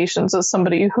complications as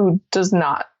somebody who does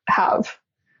not have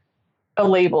a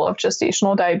label of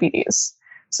gestational diabetes.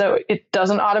 So it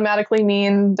doesn't automatically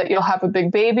mean that you'll have a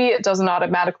big baby. It doesn't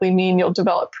automatically mean you'll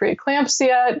develop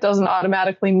preeclampsia. It doesn't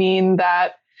automatically mean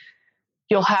that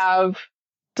you'll have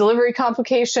delivery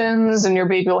complications and your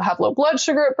baby will have low blood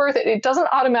sugar at birth. It doesn't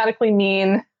automatically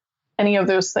mean any of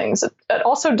those things. It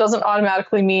also doesn't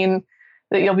automatically mean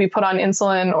that you'll be put on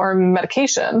insulin or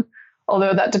medication,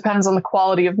 although that depends on the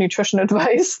quality of nutrition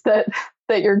advice that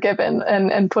you're given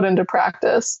and put into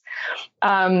practice.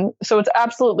 So it's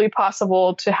absolutely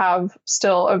possible to have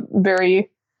still a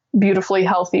very beautifully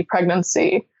healthy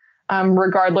pregnancy,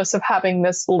 regardless of having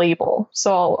this label.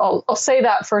 So I'll say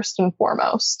that first and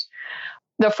foremost.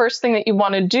 The first thing that you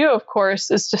want to do, of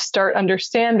course, is to start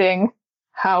understanding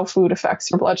how food affects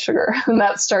your blood sugar. And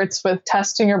that starts with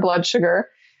testing your blood sugar,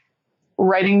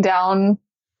 writing down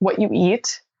what you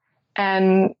eat,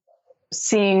 and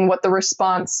seeing what the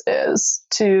response is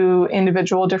to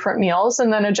individual different meals,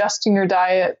 and then adjusting your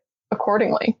diet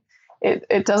accordingly.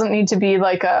 It doesn't need to be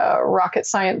like a rocket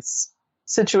science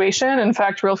situation. In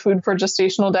fact, Real Food for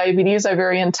Gestational Diabetes, I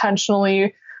very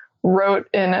intentionally wrote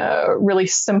in a really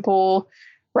simple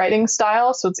writing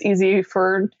style. So it's easy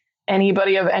for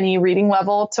anybody of any reading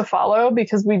level to follow,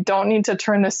 because we don't need to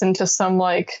turn this into some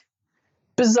like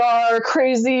bizarre,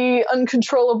 crazy,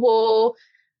 uncontrollable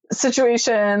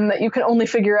situation that you can only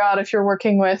figure out if you're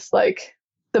working with like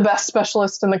the best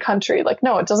specialist in the country. Like,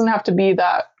 no, it doesn't have to be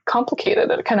that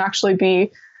complicated. It can actually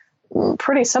be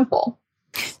pretty simple.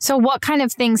 So what kind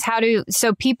of things,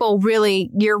 so people really,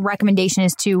 your recommendation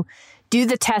is to do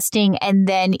the testing and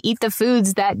then eat the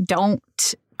foods that don't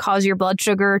cause your blood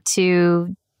sugar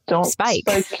to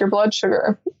spike your blood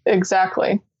sugar.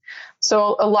 Exactly.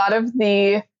 So a lot of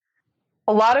the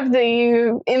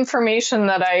information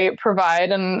that I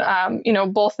provide, and,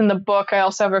 both in the book, I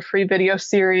also have a free video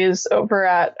series over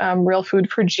at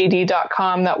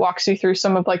realfoodforgd.com that walks you through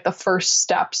some of like the first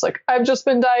steps. Like, I've just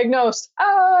been diagnosed.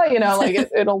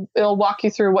 It'll walk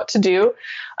you through what to do.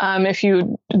 If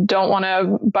you don't want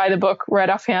to buy the book right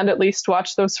offhand, at least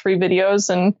watch those free videos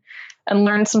and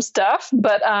learn some stuff.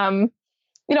 But,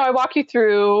 I walk you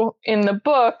through in the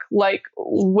book, like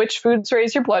which foods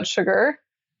raise your blood sugar,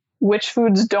 which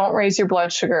foods don't raise your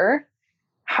blood sugar.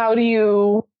 How do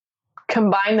you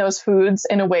combine those foods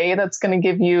in a way that's going to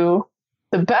give you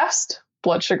the best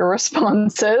blood sugar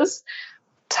responses?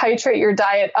 Titrate your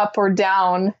diet up or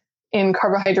down in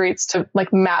carbohydrates to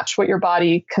like match what your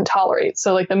body can tolerate.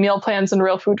 So like the meal plans in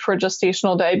Real Food for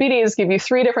Gestational Diabetes give you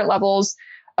 3 different levels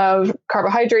of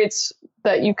carbohydrates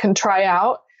that you can try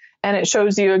out. And it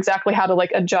shows you exactly how to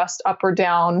like adjust up or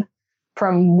down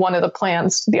from one of the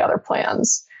plans to the other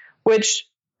plans, which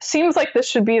seems like this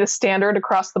should be the standard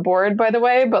across the board, by the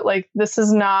way, but like this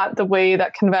is not the way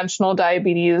that conventional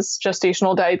diabetes,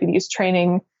 gestational diabetes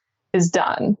training is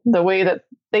done. The way that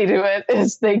they do it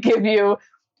is they give you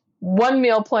one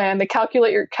meal plan, they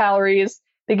calculate your calories,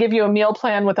 they give you a meal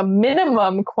plan with a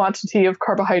minimum quantity of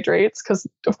carbohydrates, because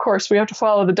of course we have to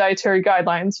follow the dietary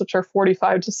guidelines, which are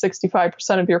 45 to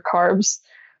 65% of your carbs,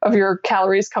 of your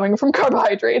calories coming from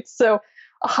carbohydrates. So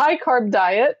a high carb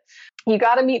diet, you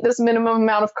got to meet this minimum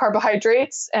amount of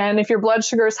carbohydrates. And if your blood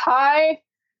sugar is high,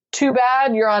 too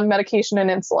bad, you're on medication and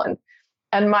insulin.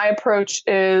 And my approach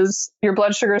is your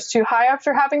blood sugar is too high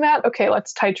after having that. Okay,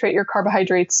 let's titrate your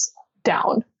carbohydrates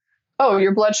down. Oh,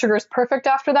 your blood sugar is perfect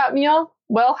after that meal.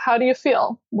 Well, how do you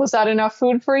feel? Was that enough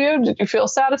food for you? Did you feel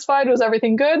satisfied? Was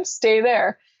everything good? Stay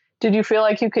there. Did you feel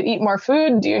like you could eat more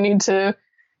food? Do you need to,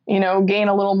 gain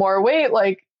a little more weight?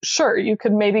 Like, sure, you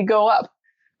could maybe go up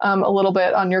a little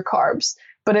bit on your carbs,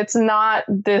 but it's not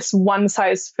this one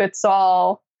size fits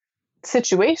all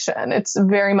situation. It's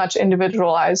very much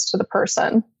individualized to the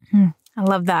person. I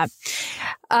love that.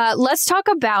 Let's talk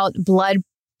about blood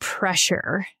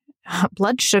pressure,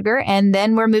 blood sugar, and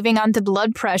then we're moving on to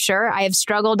blood pressure. I have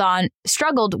struggled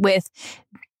with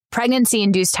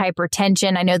pregnancy-induced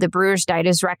hypertension. I know the Brewer's diet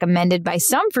is recommended by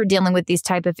some for dealing with these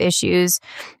type of issues.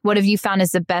 What have you found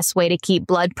is the best way to keep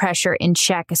blood pressure in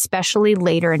check, especially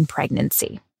later in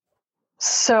pregnancy?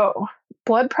 So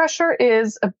blood pressure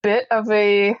is a bit of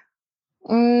a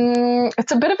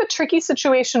tricky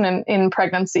situation in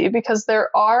pregnancy, because there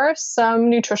are some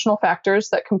nutritional factors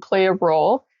that can play a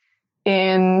role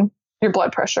in your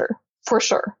blood pressure, for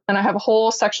sure. And I have a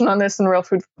whole section on this in Real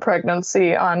Food for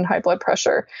Pregnancy on high blood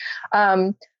pressure.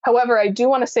 However, I do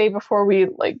want to say before we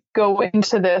go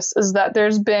into this is that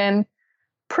there's been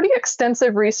pretty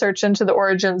extensive research into the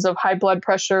origins of high blood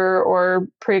pressure or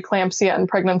preeclampsia in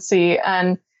pregnancy,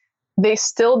 and they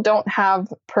still don't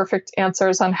have perfect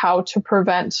answers on how to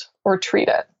prevent or treat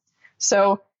it.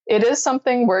 So it is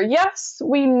something where, yes,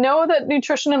 we know that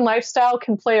nutrition and lifestyle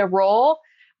can play a role.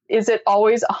 Is it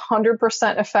always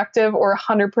 100% effective or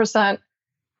 100%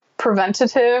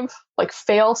 preventative, like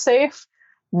fail safe?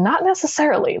 Not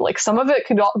necessarily. Like some of it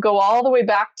could go all the way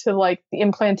back to like the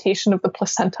implantation of the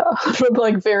placenta from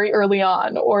like very early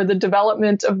on, or the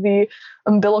development of the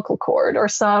umbilical cord, or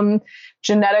some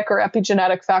genetic or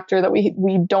epigenetic factor that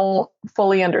we don't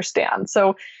fully understand.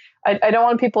 So I don't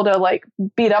want people to like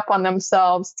beat up on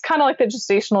themselves. It's kind of like the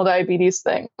gestational diabetes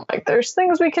thing. Like there's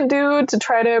things we can do to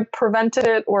try to prevent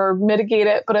it or mitigate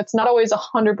it, but it's not always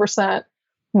 100%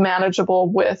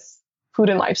 manageable with food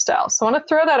and lifestyle. So I want to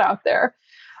throw that out there.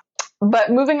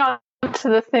 But moving on to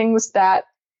the things that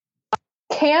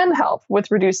can help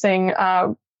with reducing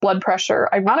blood pressure.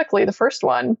 Ironically, the first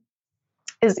one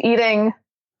is eating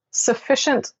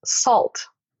sufficient salt,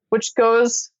 which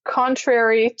goes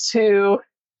contrary to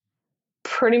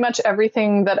pretty much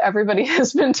everything that everybody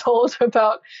has been told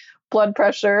about blood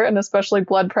pressure, and especially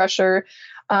blood pressure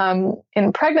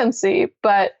in pregnancy.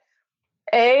 But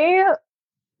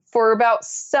for about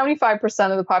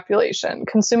 75% of the population,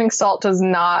 consuming salt does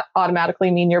not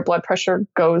automatically mean your blood pressure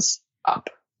goes up.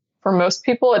 for most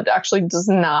people, it actually does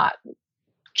not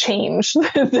change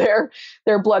their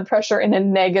blood pressure in a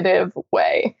negative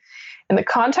way. In the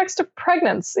context of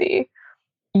pregnancy,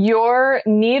 your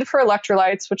need for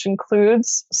electrolytes, which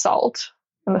includes salt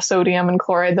and the sodium and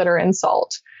chloride that are in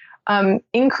salt,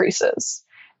 increases.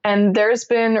 And there's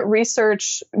been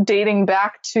research dating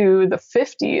back to the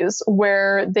 50s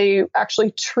where they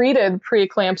actually treated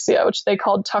preeclampsia, which they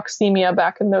called toxemia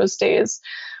back in those days,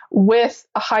 with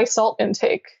a high salt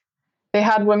intake. They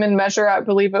had women measure, I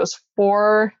believe it was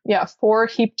four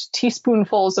heaped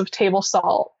teaspoonfuls of table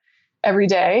salt every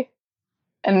day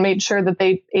and made sure that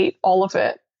they ate all of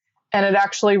it. And it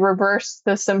actually reversed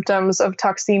the symptoms of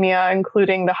toxemia,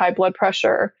 including the high blood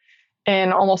pressure,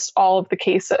 in almost all of the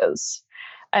cases.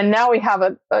 And now we have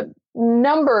a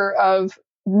number of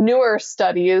newer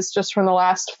studies just from the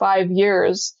last 5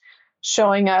 years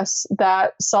showing us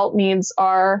that salt needs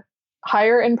are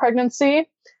higher in pregnancy.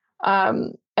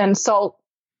 And salt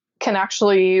can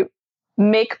actually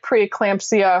make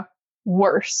preeclampsia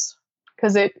worse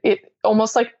because it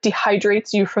almost like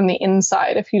dehydrates you from the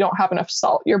inside if you don't have enough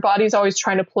salt. Your body's always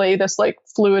trying to play this like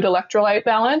fluid electrolyte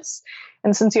balance.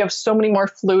 And since you have so many more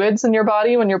fluids in your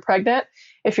body when you're pregnant,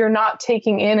 if you're not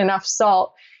taking in enough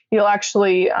salt, you'll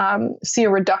actually see a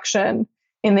reduction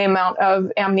in the amount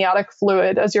of amniotic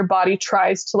fluid as your body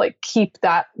tries to like keep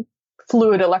that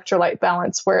fluid electrolyte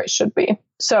balance where it should be.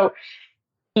 So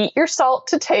eat your salt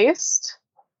to taste.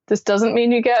 This doesn't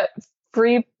mean you get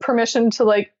free permission to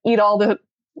like eat all the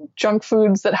junk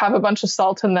foods that have a bunch of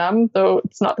salt in them, though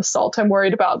it's not the salt I'm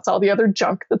worried about. It's all the other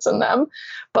junk that's in them.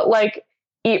 But like,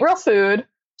 eat real food,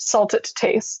 salt it to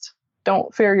taste.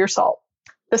 Don't fear your salt.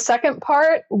 The second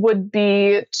part would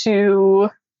be to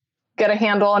get a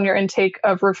handle on your intake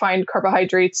of refined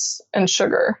carbohydrates and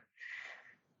sugar.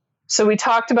 So we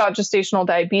talked about gestational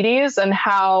diabetes and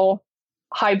how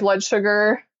high blood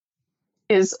sugar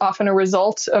is often a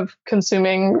result of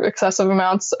consuming excessive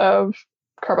amounts of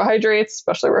carbohydrates,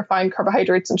 especially refined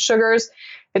carbohydrates and sugars.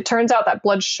 It turns out that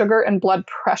blood sugar and blood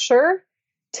pressure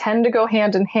tend to go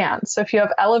hand in hand. So if you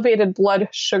have elevated blood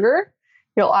sugar,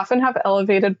 you'll often have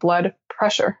elevated blood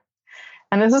pressure.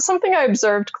 And this is something I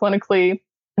observed clinically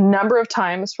a number of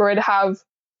times where I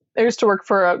used to work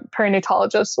for a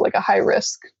perinatologist, so like a high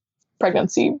risk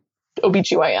pregnancy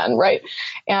OBGYN, right?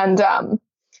 And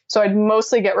so I'd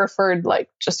mostly get referred like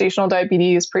gestational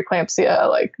diabetes, preeclampsia,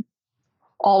 like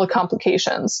all the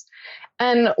complications.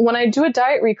 And when I do a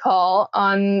diet recall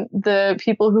on the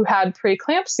people who had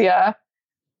preeclampsia,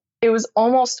 it was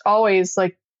almost always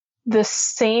like the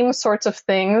same sorts of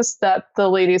things that the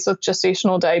ladies with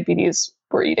gestational diabetes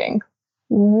were eating.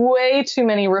 Way too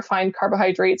many refined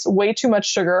carbohydrates, way too much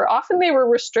sugar. Often they were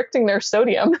restricting their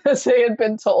sodium, as they had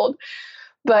been told.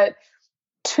 But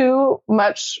too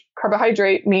much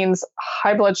carbohydrate means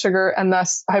high blood sugar and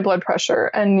thus high blood pressure.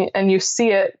 And you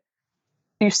see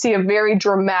a very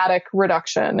dramatic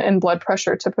reduction in blood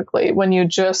pressure typically when you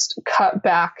just cut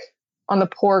back on the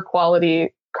poor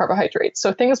quality carbohydrates.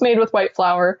 So things made with white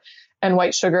flour and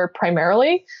white sugar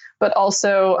primarily, but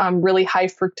also really high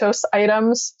fructose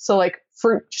items. So like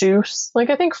fruit juice, like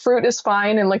I think fruit is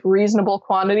fine in like reasonable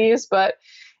quantities, but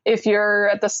if you're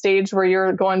at the stage where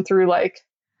you're going through like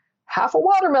half a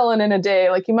watermelon in a day,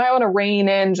 like you might want to rein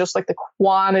in just like the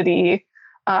quantity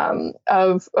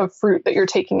of fruit that you're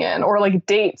taking in, or like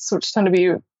dates, which tend to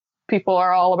be, people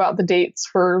are all about the dates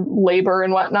for labor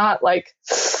and whatnot, like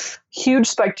huge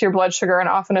spike to your blood sugar and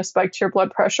often a spike to your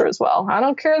blood pressure as well. I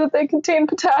don't care that they contain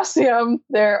potassium.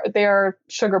 They are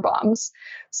sugar bombs.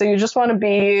 So you just want to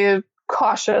be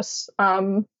cautious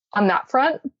on that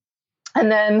front.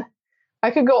 And then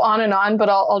I could go on and on, but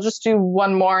I'll just do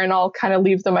one more and I'll kind of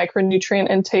leave the micronutrient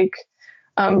intake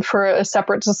for a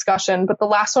separate discussion. But the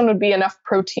last one would be enough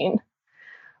protein,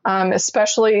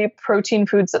 especially protein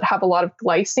foods that have a lot of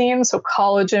glycine, so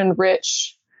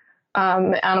collagen-rich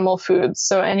animal foods.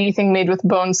 So anything made with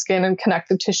bone, skin, and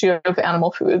connective tissue of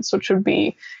animal foods, which would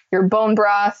be your bone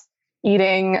broth,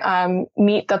 eating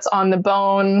meat that's on the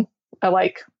bone,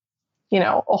 like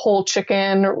a whole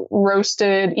chicken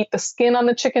roasted, eat the skin on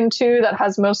the chicken too. That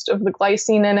has most of the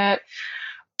glycine in it.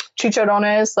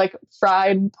 Chicharrones, like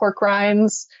fried pork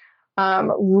rinds,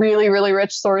 really, really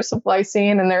rich source of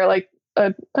glycine. And they're like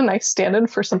a nice stand-in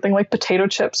for something like potato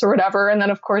chips or whatever. And then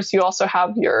of course you also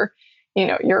have your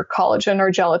collagen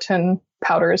or gelatin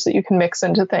powders that you can mix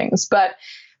into things. But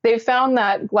they've found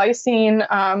that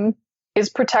glycine, is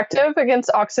protective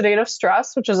against oxidative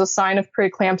stress, which is a sign of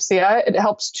preeclampsia. It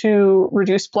helps to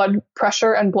reduce blood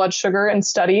pressure and blood sugar in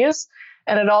studies.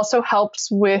 And it also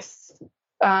helps with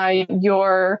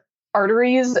your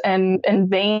arteries and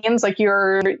veins, like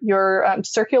your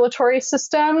circulatory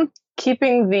system,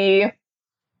 keeping the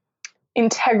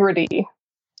integrity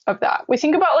of that. We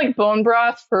think about like bone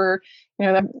broth for,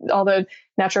 all the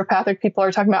naturopathic people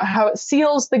are talking about how it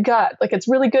seals the gut. Like it's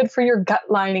really good for your gut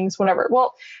linings, whatever.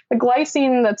 Well, the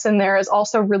glycine that's in there is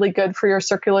also really good for your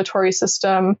circulatory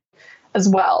system as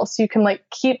well. So you can like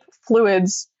keep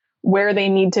fluids where they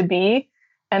need to be.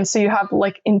 And so you have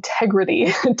like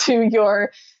integrity to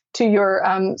your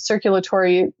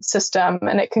circulatory system,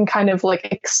 and it can kind of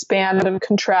like expand and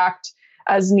contract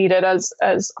as needed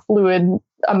as fluid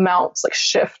amounts like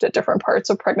shift at different parts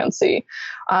of pregnancy.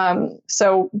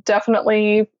 So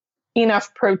definitely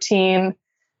enough protein,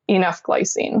 enough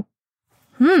glycine.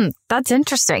 That's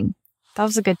interesting. That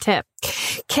was a good tip.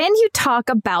 Can you talk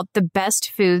about the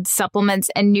best foods, supplements,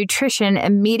 and nutrition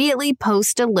immediately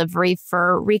post-delivery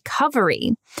for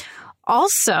recovery?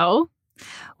 Also,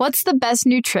 what's the best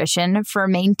nutrition for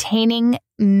maintaining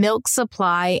milk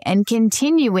supply and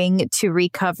continuing to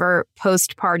recover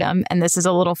postpartum? And this is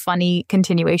a little funny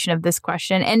continuation of this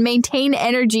question. And maintain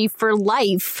energy for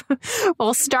life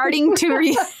while starting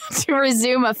to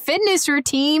resume a fitness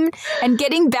routine and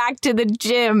getting back to the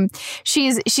gym.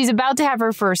 She's about to have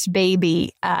her first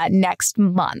baby next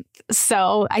month.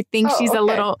 So I think she's a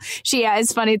little,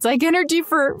 it's funny. It's like energy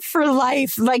for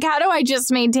life. Like, how do I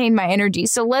just maintain my energy?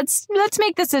 So let's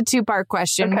make this a two-part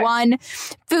question. Okay. One,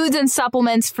 foods and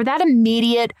supplements for that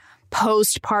immediate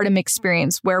postpartum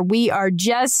experience where we are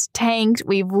just tanked.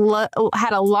 We've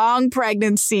had a long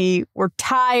pregnancy. We're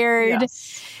tired.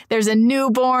 Yes. There's a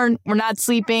newborn. We're not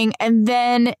sleeping. And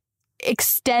then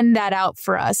extend that out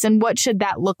for us. And what should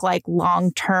that look like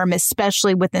long term,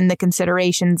 especially within the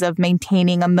considerations of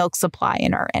maintaining a milk supply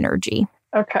and our energy?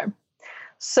 Okay.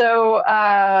 So,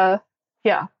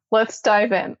 let's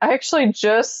dive in. I actually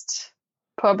just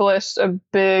published a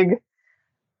big,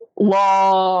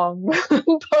 long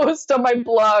post on my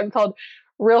blog called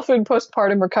Real Food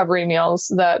Postpartum Recovery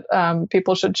Meals that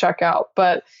people should check out.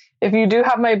 But if you do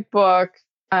have my book,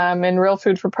 in Real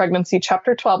Food for Pregnancy,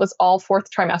 chapter 12 is all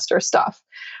fourth trimester stuff,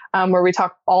 where we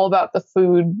talk all about the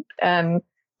food and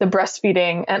the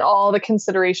breastfeeding and all the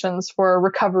considerations for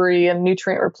recovery and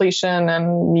nutrient repletion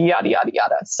and yada, yada,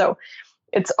 yada. So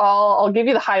it's all, I'll give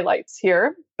you the highlights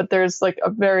here, but there's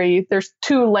there's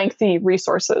two lengthy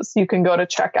resources you can go to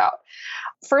check out.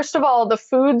 First of all, the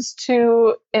foods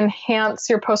to enhance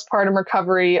your postpartum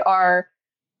recovery are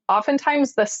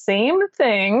oftentimes the same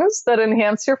things that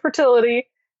enhance your fertility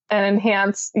and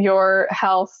enhance your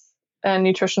health and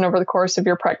nutrition over the course of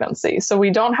your pregnancy. So we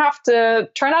don't have to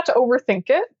try not to overthink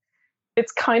it.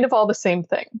 It's kind of all the same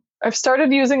thing. I've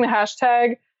started using the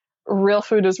hashtag real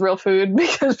food is real food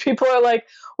because people are like,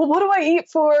 well, what do I eat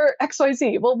for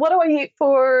XYZ? Well, what do I eat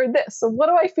for this? So what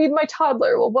do I feed my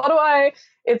toddler? Well,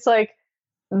 it's like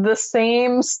the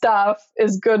same stuff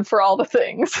is good for all the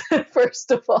things,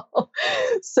 first of all.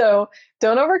 So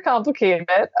don't overcomplicate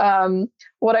it.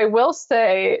 What I will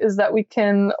say is that we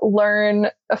can learn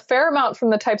a fair amount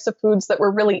from the types of foods that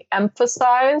were really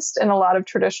emphasized in a lot of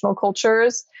traditional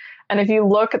cultures. And if you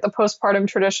look at the postpartum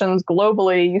traditions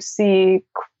globally, you see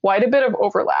quite a bit of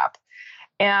overlap.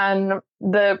 And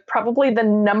probably the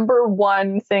number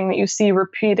one thing that you see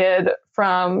repeated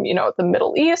from, the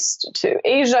Middle East to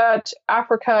Asia, to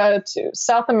Africa, to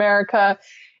South America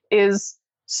is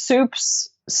soups,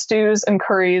 stews, and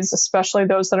curries, especially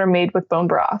those that are made with bone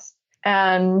broth.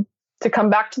 And to come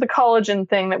back to the collagen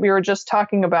thing that we were just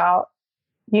talking about,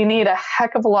 you need a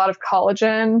heck of a lot of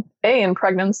collagen, A, in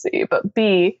pregnancy, but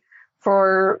B,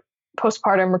 for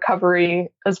postpartum recovery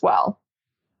as well.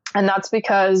 And that's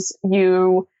because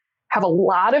you have a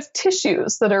lot of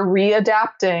tissues that are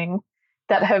readapting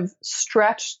that have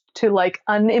stretched to like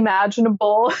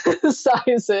unimaginable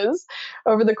sizes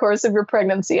over the course of your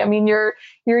pregnancy. I mean, your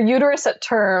uterus at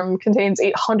term contains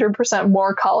 800%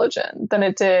 more collagen than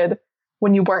it did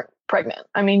when you weren't pregnant.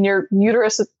 I mean, your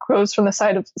uterus goes from the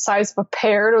size of a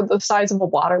pear to the size of a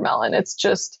watermelon. It's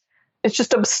just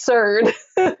absurd,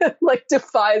 like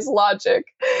defies logic.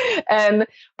 And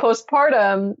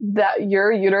postpartum, that your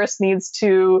uterus needs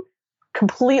to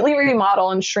completely remodel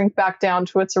and shrink back down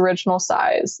to its original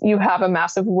size. You have a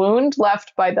massive wound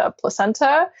left by the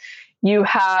placenta. You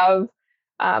have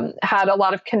had a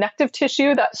lot of connective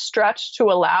tissue that stretched to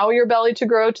allow your belly to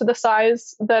grow to the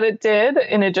size that it did,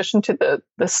 in addition to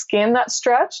the skin that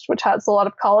stretched, which has a lot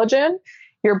of collagen.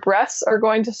 Your breasts are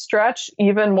going to stretch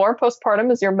even more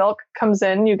postpartum as your milk comes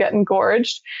in, you get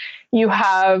engorged. You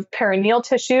have perineal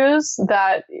tissues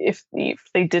that if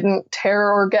they didn't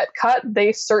tear or get cut,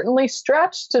 they certainly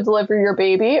stretch to deliver your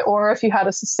baby. Or if you had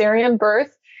a cesarean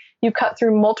birth, you cut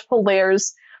through multiple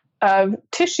layers of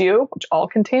tissue, which all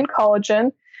contain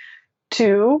collagen,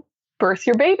 to birth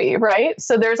your baby, right?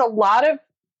 So there's a lot of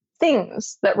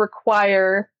things that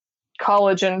require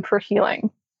collagen for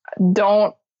healing.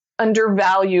 Don't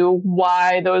undervalue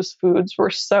why those foods were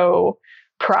so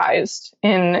prized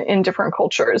in different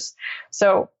cultures.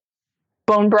 So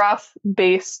bone broth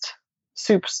based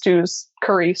soup, stews,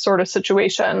 curry sort of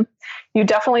situation. You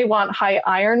definitely want high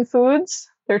iron foods.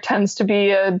 There tends to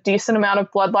be a decent amount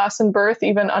of blood loss in birth,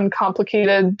 even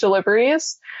uncomplicated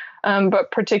deliveries.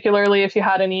 But particularly if you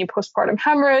had any postpartum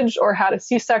hemorrhage or had a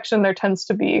C-section, there tends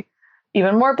to be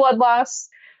even more blood loss.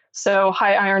 So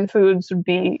high iron foods would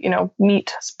be,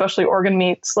 meat, especially organ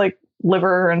meats like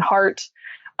liver and heart.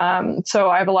 So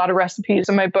I have a lot of recipes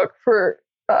in my book for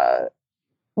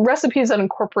recipes that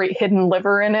incorporate hidden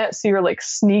liver in it. So you're like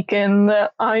sneak in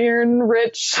the iron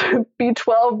rich,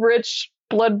 B12 rich,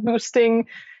 blood boosting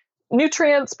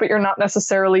nutrients, but you're not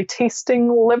necessarily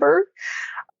tasting liver.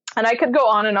 And I could go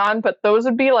on, but those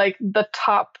would be like the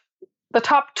top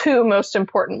two most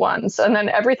important ones. And then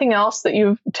everything else that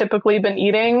you've typically been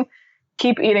eating,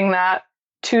 keep eating that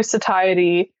to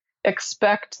satiety.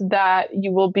 Expect that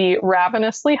you will be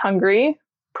ravenously hungry,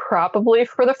 probably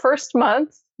for the first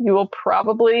month. You will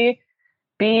probably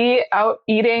be out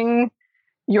eating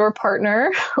your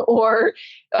partner or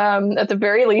at the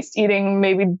very least eating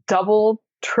maybe double,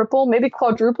 triple, maybe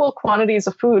quadruple quantities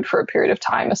of food for a period of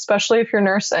time, especially if you're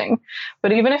nursing.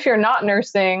 But even if you're not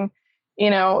nursing,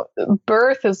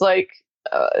 birth is like,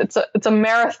 it's a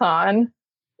marathon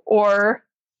or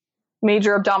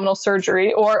major abdominal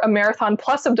surgery or a marathon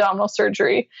plus abdominal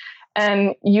surgery.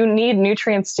 And you need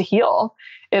nutrients to heal.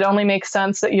 It only makes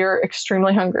sense that you're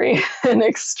extremely hungry and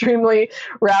extremely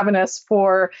ravenous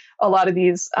for a lot of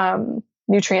these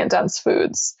nutrient dense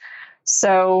foods.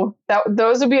 So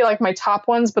those would be like my top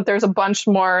ones, but there's a bunch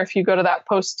more if you go to that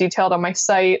post detailed on my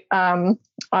site on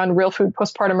Real Food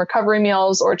Postpartum Recovery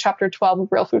Meals or chapter 12 of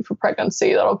Real Food for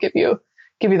Pregnancy. That'll give you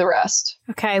the rest.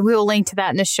 Okay, we will link to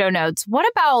that in the show notes. What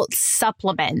about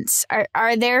supplements?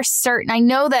 Are there certain, I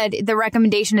know that the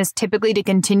recommendation is typically to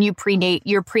continue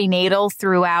your prenatal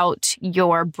throughout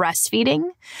your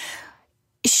breastfeeding.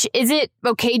 Is it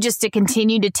okay just to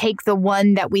continue to take the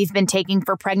one that we've been taking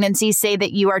for pregnancy? Say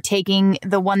that you are taking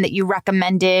the one that you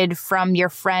recommended from your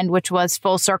friend, which was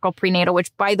Full Circle Prenatal,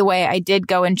 which, by the way, I did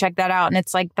go and check that out. And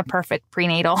it's like the perfect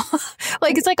prenatal. It's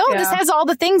like, this has all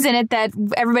the things in it that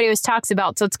everybody always talks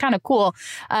about. So it's kind of cool.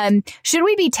 Should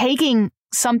we be taking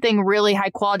something really high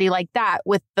quality like that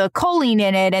with the choline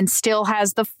in it and still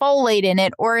has the folate in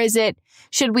it? Or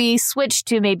should we switch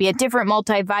to maybe a different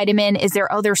multivitamin? Is there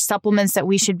other supplements that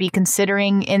we should be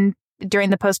considering during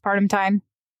the postpartum time?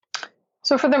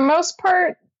 So for the most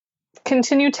part,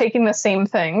 continue taking the same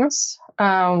things.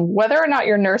 Whether or not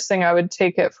you're nursing, I would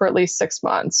take it for at least 6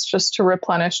 months just to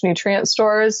replenish nutrient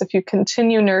stores. If you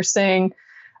continue nursing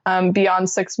beyond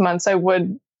 6 months, I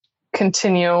would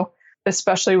continue,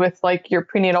 especially with like your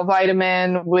prenatal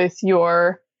vitamin, with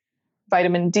your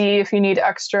vitamin D, if you need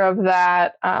extra of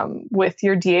that, with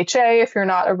your DHA, if you're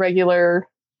not a regular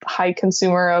high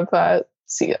consumer of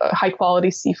high quality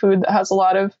seafood that has a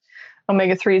lot of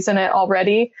omega-3s in it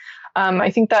already. I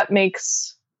think that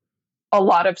makes a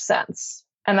lot of sense.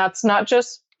 And that's not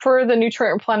just for the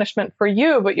nutrient replenishment for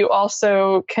you, but you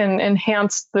also can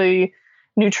enhance the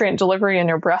nutrient delivery in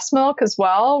your breast milk as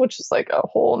well, which is like a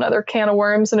whole nother can of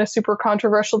worms and a super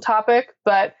controversial topic.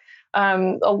 But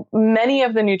many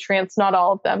of the nutrients, not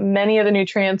all of them, many of the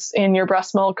nutrients in your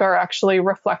breast milk are actually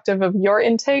reflective of your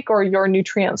intake or your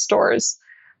nutrient stores,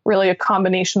 really a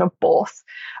combination of both.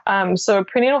 So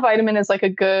prenatal vitamin is like a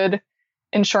good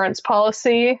insurance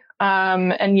policy.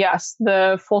 And yes,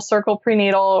 the Full Circle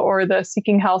Prenatal or the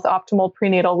Seeking Health Optimal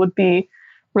Prenatal would be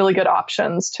really good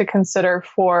options to consider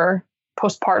for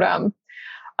postpartum.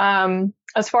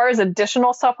 As far as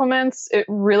additional supplements, it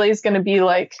really is going to be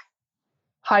like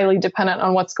highly dependent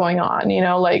on what's going on.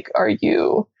 Are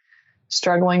you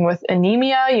struggling with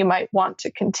anemia? You might want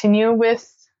to continue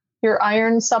with your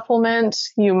iron supplement.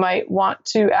 You might want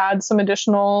to add some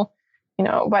additional,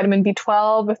 vitamin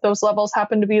B12 if those levels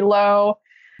happen to be low.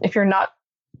 If you're not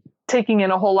taking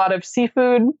in a whole lot of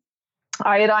seafood,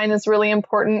 iodine is really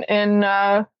important in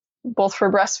both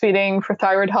for breastfeeding, for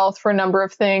thyroid health, for a number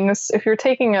of things. If you're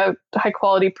taking a high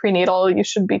quality prenatal, you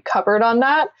should be covered on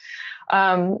that.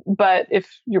 But if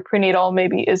your prenatal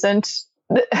maybe isn't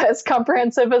as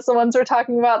comprehensive as the ones we're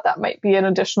talking about, that might be an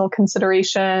additional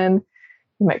consideration.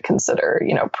 You might consider,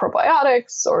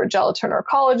 probiotics or gelatin or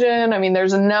collagen. I mean,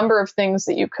 there's a number of things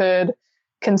that you could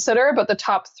consider, but the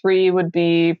top three would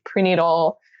be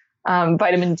prenatal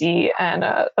vitamin D, and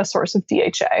a source of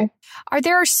DHA. Are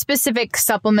there specific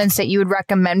supplements that you would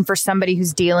recommend for somebody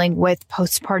who's dealing with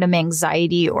postpartum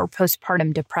anxiety or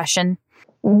postpartum depression?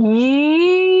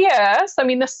 Yes. I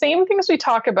mean, the same things we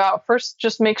talk about. First,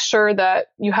 just make sure that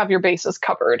you have your bases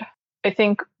covered. I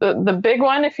think the big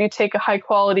one, if you take a high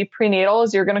quality prenatal,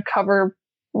 is you're going to cover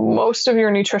most of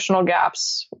your nutritional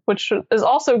gaps, which is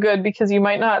also good because you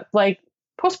might not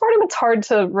postpartum. It's hard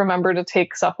to remember to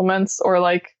take supplements or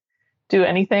do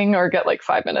anything or get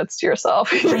 5 minutes to yourself.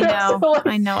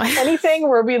 I know. Anything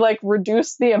where we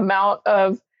reduce the amount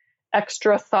of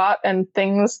extra thought and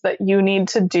things that you need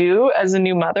to do as a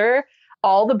new mother,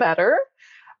 all the better.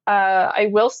 I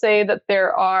will say that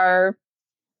there are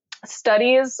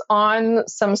studies on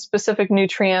some specific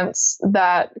nutrients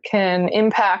that can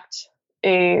impact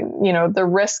the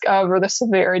risk of or the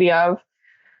severity of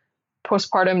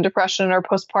postpartum depression or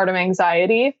postpartum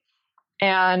anxiety.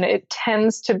 And it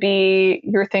tends to be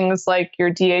your things like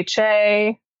your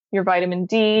DHA, your vitamin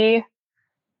D,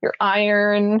 your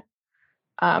iron,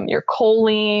 your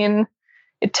choline.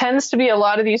 It tends to be a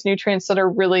lot of these nutrients that are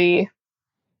really,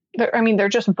 they're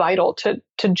just vital to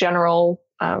general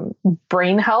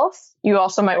brain health. You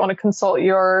also might want to consult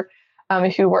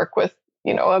if you work with,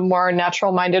 a more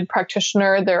natural minded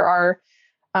practitioner. There are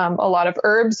a lot of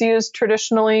herbs used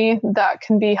traditionally that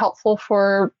can be helpful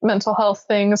for mental health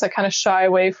things. I kind of shy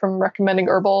away from recommending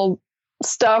herbal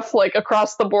stuff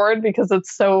across the board because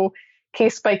it's so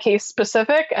case by case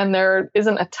specific and there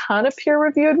isn't a ton of peer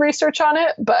reviewed research on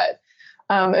it. But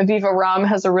Aviva Romm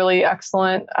has a really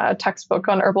excellent textbook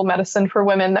on herbal medicine for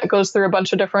women that goes through a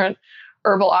bunch of different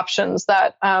herbal options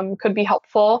that could be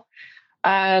helpful.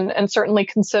 And certainly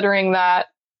considering that,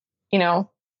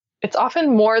 it's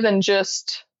often more than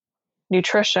just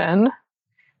nutrition,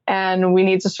 and we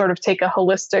need to sort of take a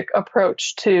holistic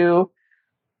approach to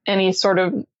any sort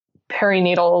of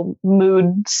perinatal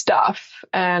mood stuff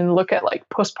and look at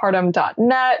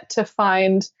postpartum.net to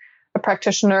find a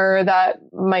practitioner that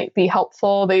might be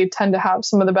helpful. They tend to have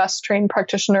some of the best trained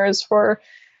practitioners for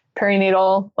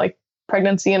perinatal,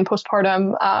 pregnancy and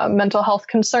postpartum mental health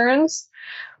concerns.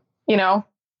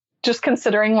 Just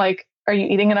considering are you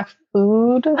eating enough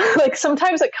food?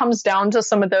 Sometimes it comes down to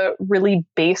some of the really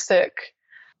basic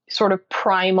sort of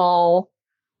primal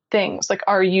things.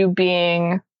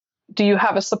 Do you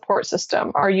have a support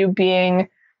system? Are you being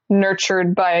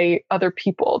nurtured by other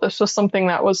people? This was something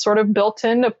that was sort of built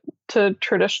into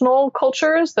traditional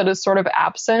cultures that is sort of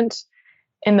absent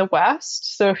in the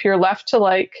West. So if you're left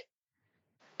to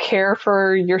care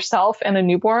for yourself and a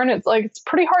newborn, it's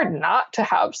pretty hard not to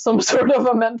have some sort of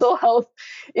a mental health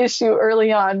issue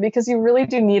early on because you really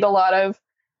do need a lot of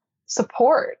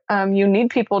support. You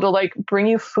need people to bring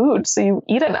you food so you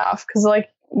eat enough because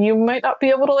you might not be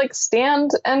able to stand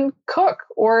and cook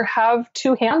or have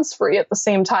two hands free at the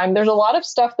same time. There's a lot of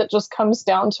stuff that just comes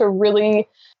down to really,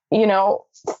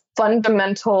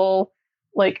 fundamental,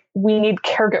 we need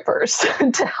caregivers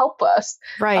to help us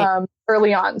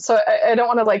early on. So I don't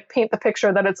want to paint the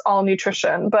picture that it's all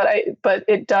nutrition, but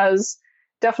it does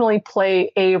definitely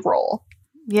play a role.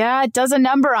 Yeah, it does a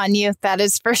number on you. That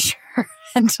is for sure.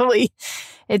 Mentally,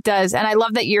 it does. And I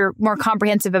love that you're more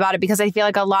comprehensive about it because I feel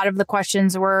like a lot of the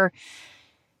questions were,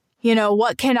 how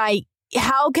can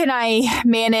I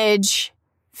manage?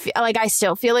 I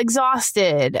still feel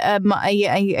exhausted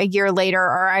a year later,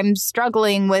 or I'm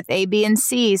struggling with A, B, and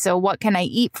C. So what can I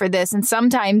eat for this? And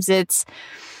sometimes it's,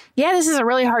 this is a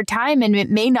really hard time. And it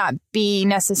may not be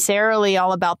necessarily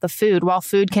all about the food. While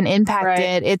food can impact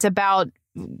it, it's about,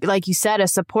 like you said, a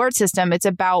support system. It's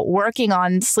about working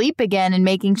on sleep again and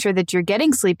making sure that you're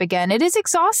getting sleep again. It is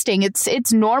exhausting.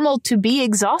 It's normal to be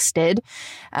exhausted.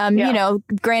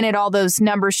 Granted, all those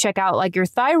numbers check out your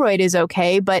thyroid is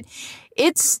okay, but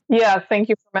it's... Yeah, thank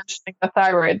you for mentioning the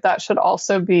thyroid. That should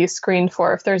also be screened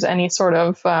for if there's any sort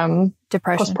of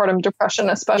depression, postpartum depression,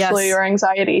 especially, or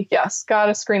anxiety. Yes,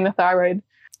 gotta screen the thyroid.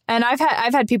 And I've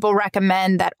had people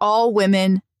recommend that all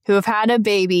women who have had a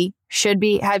baby should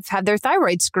have had their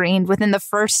thyroid screened within the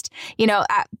first,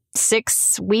 at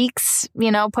 6 weeks,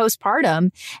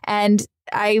 postpartum. And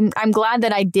I'm glad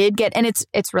that I did get, and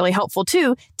it's really helpful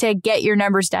too, to get your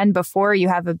numbers done before you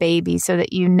have a baby so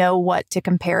that you know what to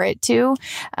compare it to.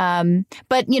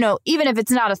 But even if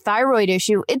it's not a thyroid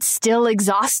issue, it's still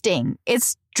exhausting.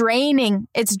 It's draining.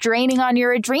 It's draining on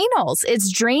your adrenals.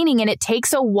 It's draining, and it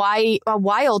takes a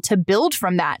while to build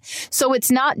from that. So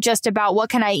it's not just about what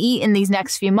can I eat in these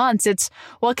next few months. It's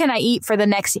what can I eat for the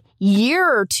next year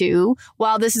or two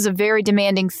while this is a very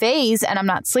demanding phase and I'm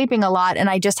not sleeping a lot and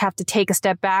I just have to take a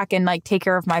step back and take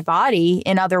care of my body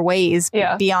in other ways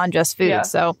beyond just food. Yeah.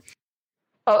 So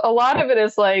a lot of it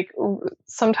is like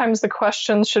sometimes the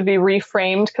questions should be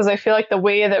reframed, because I feel like the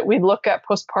way that we look at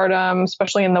postpartum,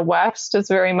 especially in the West, is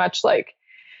very much like,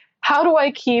 how do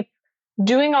I keep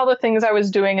doing all the things I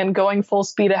was doing and going full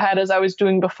speed ahead as I was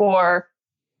doing before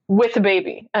with a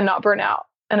baby and not burn out?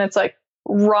 And it's like,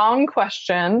 wrong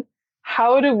question.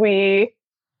 How do we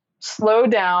slow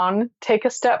down, take a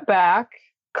step back,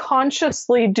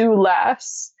 consciously do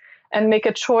less, and make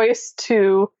a choice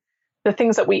to the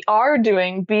things that we are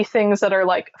doing be things that are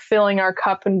like filling our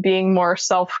cup and being more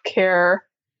self-care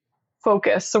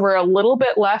focused. So we're a little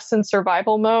bit less in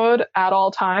survival mode at all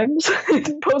times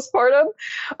postpartum.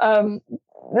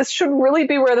 This should really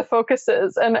be where the focus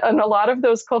is. And a lot of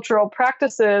those cultural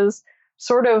practices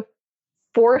sort of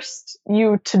forced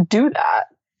you to do that.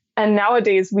 And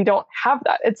nowadays we don't have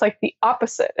that. It's like the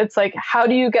opposite. It's like, how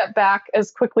do you get back as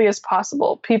quickly as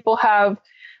possible?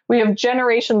 We have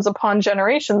generations upon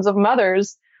generations of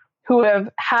mothers who have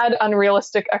had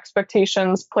unrealistic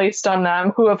expectations placed on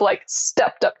them, who have like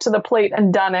stepped up to the plate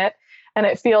and done it. And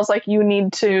it feels like you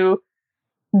need to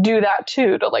do that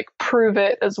too, to like prove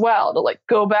it as well, to like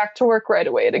go back to work right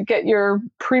away, to get your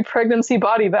pre-pregnancy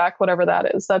body back, whatever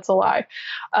that is. That's a lie.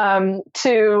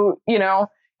 To,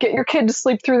 get your kid to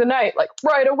sleep through the night, like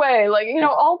right away, like,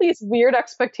 all these weird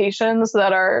expectations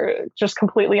that are just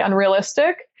completely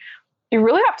unrealistic. You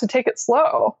really have to take it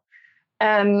slow.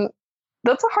 And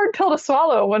that's a hard pill to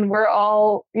swallow when we're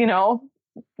all,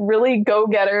 really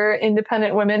go-getter,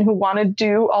 independent women who want to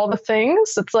do all the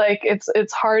things. It's like,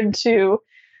 it's hard to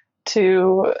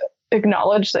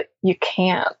acknowledge that you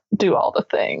can't do all the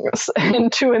things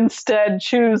and to instead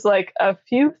choose like a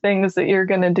few things that you're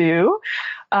going to do,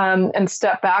 and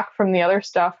step back from the other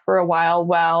stuff for a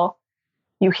while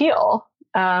you heal.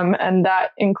 And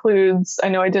that includes, I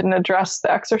know I didn't address the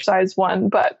exercise one,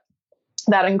 but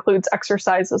that includes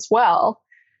exercise as well,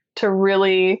 to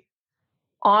really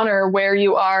honor where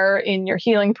you are in your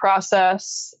healing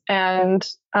process and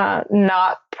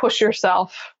not push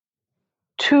yourself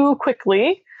too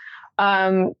quickly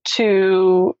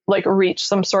to like reach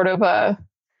some sort of a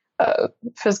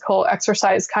physical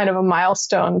exercise kind of a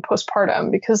milestone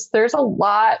postpartum, because there's a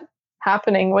lot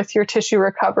happening with your tissue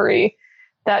recovery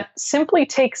that simply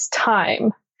takes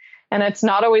time. And it's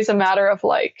not always a matter of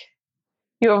like,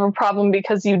 you have a problem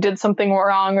because you did something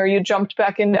wrong or you jumped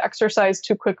back into exercise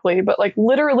too quickly. But like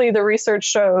literally the research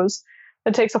shows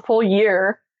it takes a full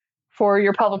year for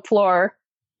your pelvic floor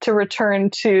to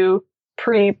return to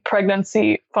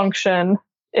pre-pregnancy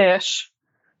function-ish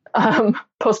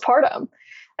postpartum.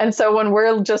 And so when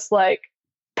we're just like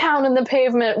pounding the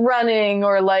pavement, running,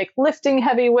 or like lifting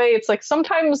heavy weights, like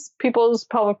sometimes people's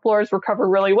pelvic floors recover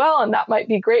really well and that might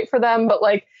be great for them. But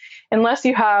like, unless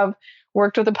you have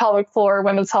worked with a pelvic floor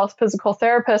women's health physical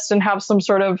therapist and have some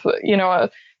sort of, a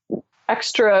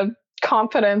extra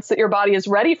confidence that your body is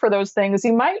ready for those things,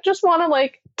 you might just want to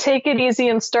like take it easy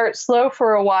and start slow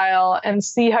for a while and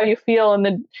see how you feel in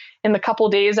the couple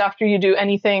days after you do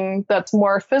anything that's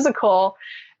more physical,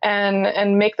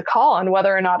 and make the call on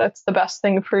whether or not it's the best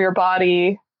thing for your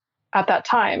body at that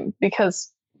time,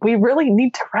 because we really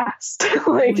need to rest.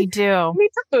 Like, we do. We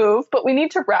need to move, but we need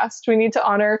to rest. We need to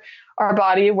honor our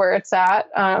body where it's at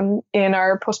in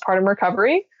our postpartum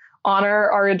recovery, honor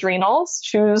our adrenals,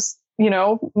 choose,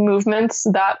 movements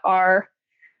that are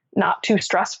not too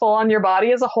stressful on your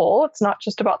body as a whole. It's not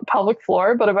just about the pelvic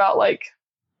floor, but about like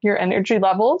your energy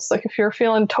levels. Like if you're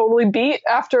feeling totally beat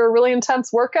after a really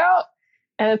intense workout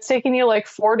and it's taking you like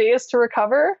 4 days to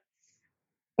recover,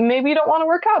 maybe you don't want to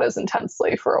work out as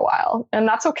intensely for a while. And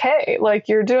that's okay. Like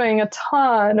you're doing a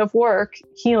ton of work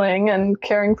healing and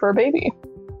caring for a baby.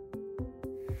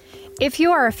 If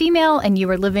you are a female and you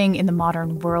are living in the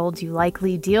modern world, you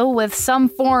likely deal with some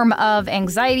form of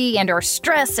anxiety and or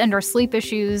stress and or sleep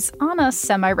issues on a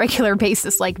semi-regular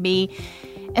basis like me.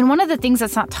 And one of the things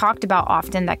that's not talked about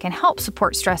often that can help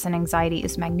support stress and anxiety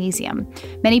is magnesium.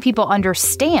 Many people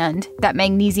understand that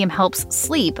magnesium helps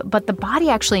sleep, but the body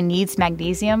actually needs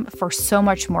magnesium for so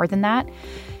much more than that,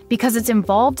 because it's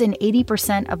involved in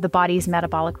 80% of the body's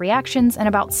metabolic reactions, and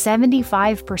about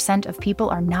 75% of people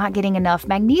are not getting enough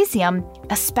magnesium,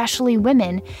 especially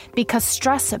women, because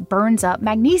stress burns up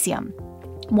magnesium.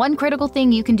 One critical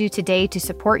thing you can do today to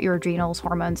support your adrenals,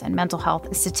 hormones, and mental health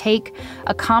is to take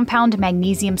a compound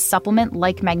magnesium supplement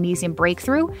like Magnesium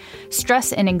Breakthrough.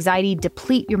 Stress and anxiety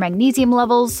deplete your magnesium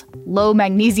levels. Low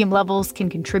magnesium levels can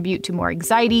contribute to more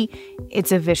anxiety.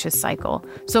 It's a vicious cycle.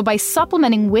 So by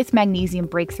supplementing with Magnesium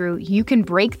Breakthrough, you can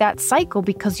break that cycle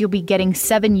because you'll be getting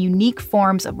 7 unique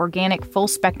forms of organic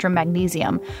full-spectrum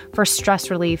magnesium for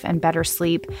stress relief and better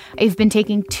sleep. I've been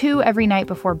taking 2 every night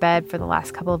before bed for the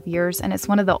last couple of years, and it's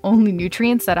one of the only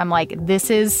nutrients that I'm like, this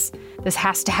has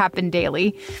to happen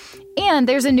daily. And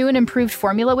there's a new and improved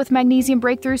formula with Magnesium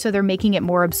Breakthrough, so they're making it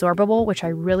more absorbable, which I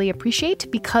really appreciate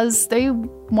because they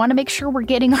want to make sure we're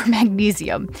getting our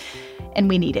magnesium. And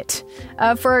we need it.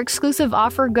 For our exclusive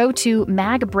offer, go to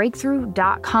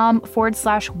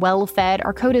magbreakthrough.com/wellfed.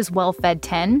 Our code is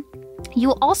wellfed10.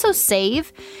 You'll also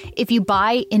save if you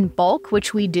buy in bulk,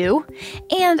 which we do.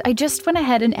 And I just went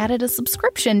ahead and added a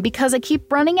subscription because I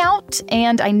keep running out.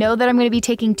 And I know that I'm going to be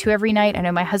taking 2 every night. I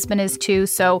know my husband is too.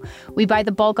 So we buy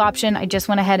the bulk option. I just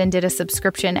went ahead and did a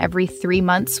subscription every 3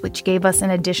 months, which gave us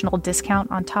an additional discount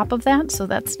on top of that. So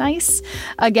that's nice.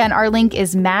 Again, our link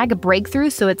is Mag Breakthrough.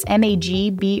 So it's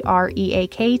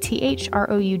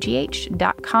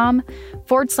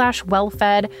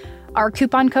magbreakthrough.com/wellfed. Our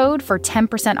coupon code for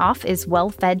 10% off is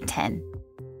WellFed10.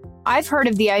 I've heard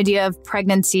of the idea of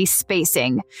pregnancy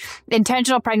spacing,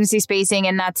 intentional pregnancy spacing,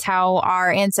 and that's how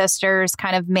our ancestors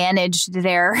kind of managed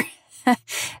their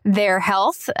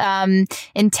health,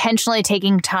 intentionally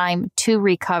taking time to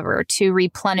recover, to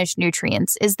replenish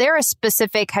nutrients. Is there a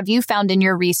specific, have you found in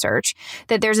your research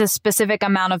that there's a specific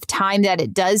amount of time that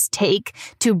it does take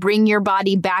to bring your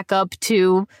body back up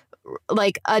to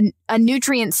like a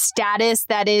nutrient status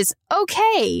that is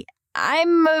okay,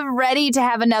 I'm ready to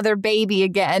have another baby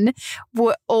again?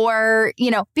 Or,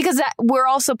 because we're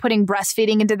also putting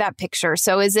breastfeeding into that picture.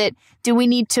 So do we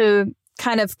need to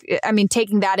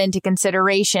taking that into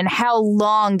consideration, how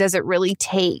long does it really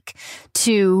take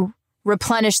to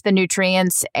replenish the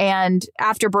nutrients and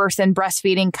after birth and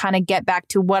breastfeeding kind of get back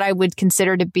to what I would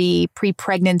consider to be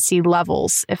pre-pregnancy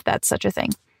levels, if that's such a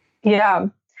thing? Yeah.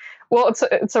 Well,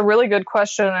 it's a really good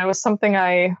question. It was something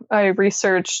I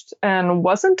researched and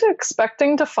wasn't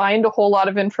expecting to find a whole lot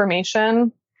of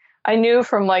information. I knew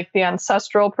from like the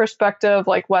ancestral perspective,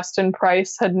 like Weston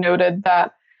Price had noted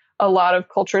that a lot of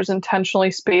cultures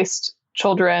intentionally spaced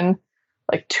children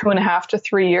like 2.5 to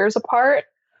 3 years apart.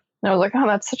 And I was like, oh,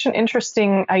 that's such an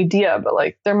interesting idea, but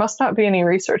like there must not be any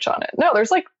research on it. No, there's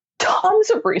like tons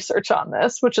of research on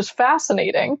this, which is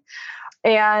fascinating.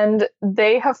 And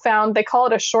they have found, they call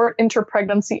it a short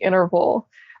interpregnancy interval.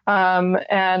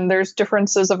 And there's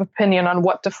differences of opinion on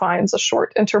what defines a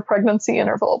short interpregnancy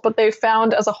interval. But they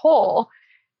found as a whole,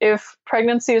 if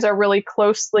pregnancies are really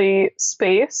closely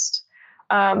spaced,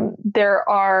 there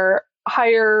are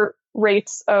higher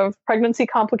rates of pregnancy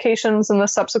complications in the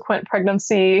subsequent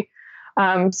pregnancy,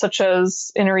 such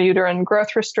as intrauterine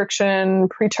growth restriction,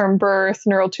 preterm birth,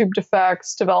 neural tube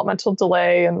defects, developmental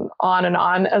delay, and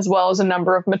on, as well as a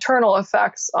number of maternal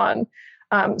effects on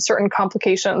certain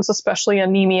complications, especially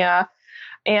anemia.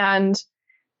 And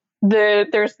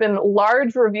there's been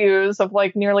large reviews of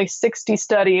like nearly 60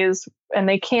 studies, and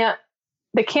they can't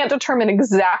determine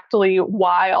exactly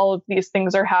why all of these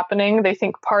things are happening. They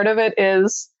think part of it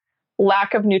is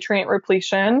lack of nutrient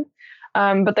repletion.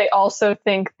 But they also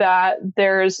think that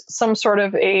there's some sort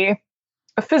of a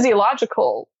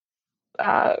physiological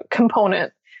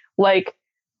component, like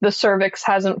the cervix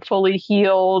hasn't fully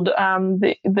healed.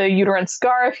 The uterine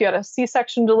scar, if you had a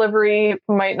C-section delivery,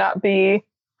 might not be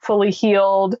fully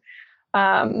healed.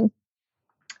 That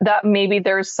maybe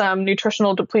there's some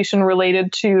nutritional depletion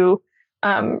related to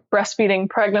breastfeeding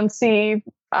pregnancy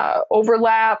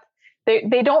overlap.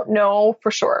 They don't know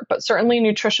for sure, but certainly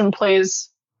nutrition plays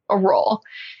a role.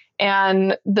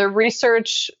 And the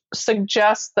research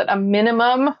suggests that a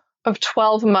minimum of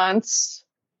 12 months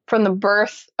from the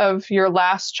birth of your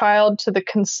last child to the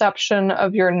conception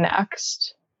of your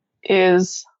next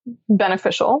is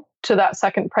beneficial to that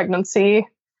second pregnancy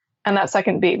and that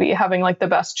second baby having like the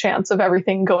best chance of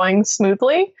everything going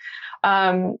smoothly.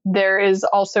 There is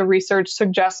also research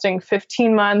suggesting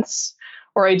 15 months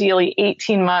or ideally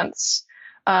 18 months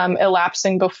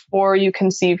elapsing before you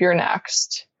conceive your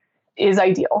next is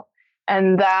ideal.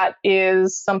 And that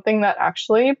is something that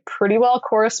actually pretty well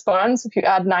corresponds. If you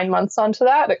add 9 months onto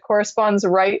that, it corresponds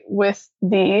right with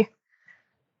the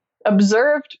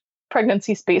observed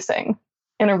pregnancy spacing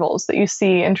intervals that you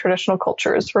see in traditional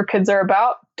cultures, where kids are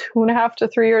about 2.5 to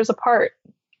 3 years apart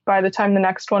by the time the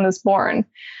next one is born.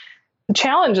 The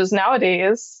challenge is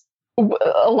nowadays,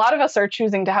 a lot of us are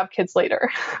choosing to have kids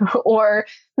later, or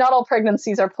not all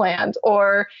pregnancies are planned,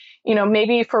 or,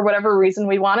 maybe for whatever reason,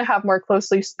 we want to have more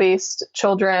closely spaced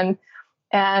children.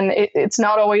 And it's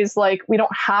not always like we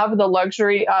don't have the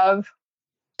luxury of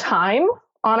time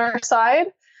on our side,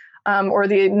 or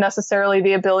necessarily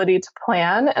the ability to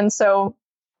plan. And so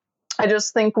I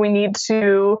just think we need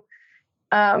to,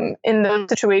 in those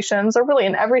situations, or really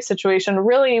in every situation,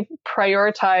 really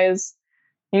prioritize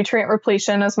nutrient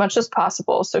repletion as much as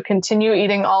possible. So continue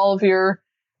eating all of your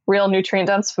real nutrient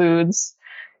dense foods.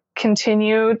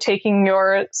 continue taking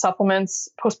your supplements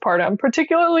postpartum,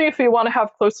 particularly if you want to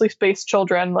have closely spaced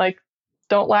children. Like,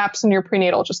 don't lapse in your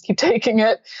prenatal, just keep taking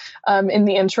it in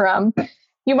the interim.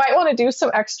 You might want to do some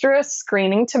extra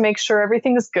screening to make sure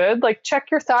everything is good. Like,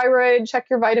 check your thyroid, check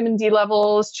your vitamin D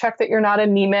levels, check that you're not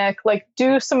anemic. Like,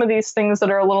 do some of these things that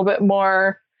are a little bit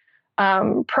more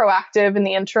proactive in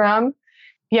the interim.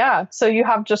 Yeah. So you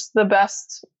have just the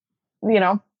best,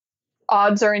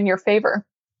 odds are in your favor.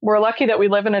 We're lucky that we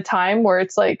live in a time where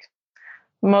it's like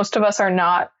most of us are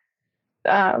not,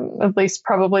 at least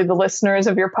probably the listeners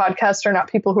of your podcast are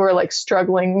not people who are like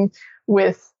struggling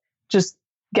with just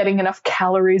getting enough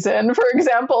calories in, for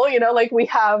example.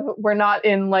 We're not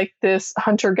in like this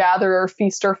hunter-gatherer,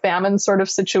 feast or famine sort of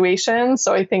situation.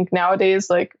 So I think nowadays,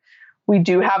 like, we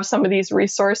do have some of these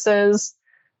resources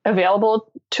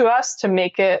available to us to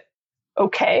make it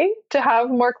okay to have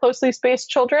more closely spaced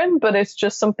children, but it's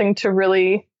just something to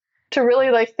really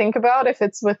like think about if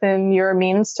it's within your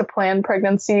means to plan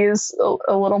pregnancies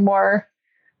a little more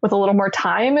with a little more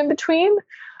time in between.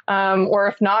 Or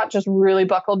if not, just really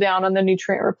buckle down on the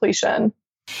nutrient repletion.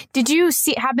 Did you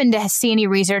happen to see any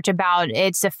research about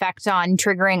its effect on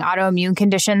triggering autoimmune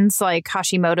conditions like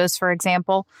Hashimoto's, for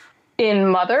example? In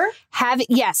mother?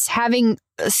 Having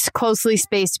closely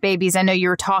spaced babies. I know you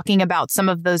were talking about some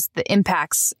of the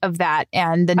impacts of that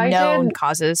and the known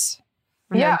causes.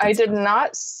 Yeah, I did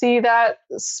not see that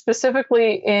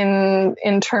specifically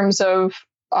in terms of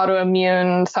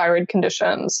autoimmune thyroid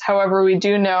conditions. However, we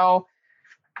do know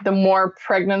the more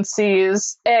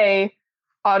pregnancies,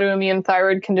 autoimmune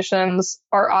thyroid conditions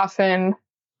are often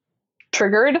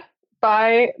triggered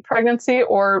by pregnancy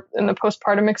or in the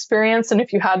postpartum experience. And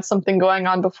if you had something going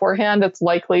on beforehand, it's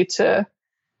likely to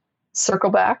circle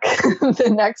back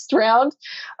the next round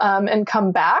and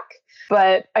come back.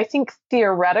 But I think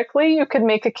theoretically you could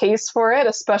make a case for it,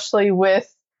 especially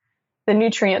with the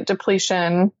nutrient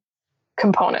depletion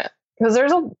component, because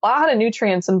there's a lot of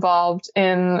nutrients involved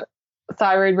in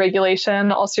thyroid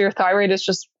regulation. Also, your thyroid is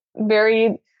just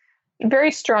very,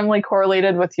 very strongly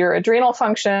correlated with your adrenal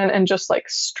function and just like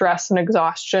stress and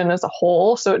exhaustion as a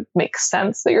whole. So it makes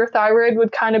sense that your thyroid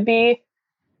would kind of be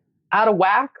out of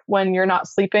whack when you're not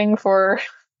sleeping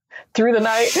through the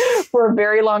night for a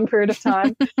very long period of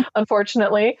time,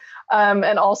 unfortunately.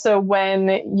 And also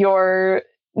when your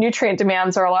nutrient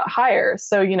demands are a lot higher.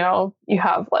 So, you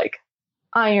have like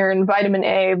iron, vitamin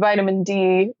A, vitamin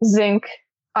D, zinc,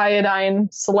 iodine,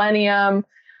 selenium,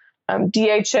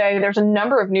 DHA. There's a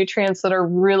number of nutrients that are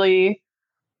really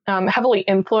heavily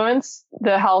influence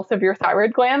the health of your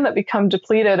thyroid gland that become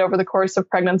depleted over the course of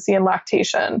pregnancy and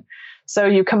lactation. So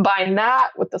you combine that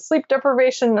with the sleep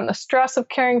deprivation and the stress of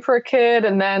caring for a kid.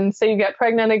 And then say you get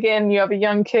pregnant again, you have a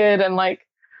young kid and like,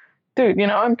 dude,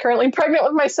 I'm currently pregnant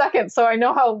with my second. So I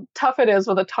know how tough it is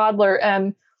with a toddler,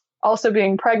 and also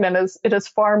being pregnant it is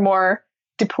far more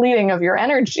depleting of your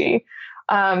energy.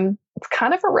 It's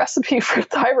kind of a recipe for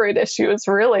thyroid issues,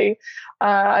 really.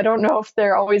 I don't know if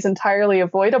they're always entirely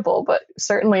avoidable, but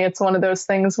certainly it's one of those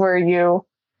things where you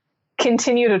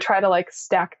continue to try to like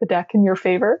stack the deck in your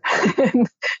favor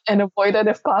and avoid it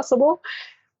if possible.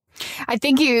 I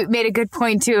think you made a good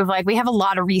point too of like, we have a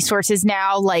lot of resources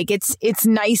now. Like it's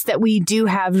nice that we do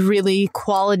have really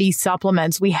quality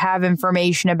supplements. We have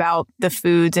information about the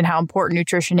foods and how important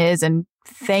nutrition is. And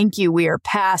thank you. We are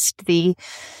past the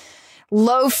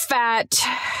low fat,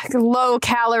 low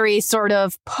calorie sort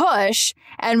of push.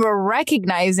 And we're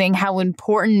recognizing how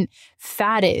important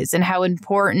fat is and how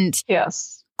important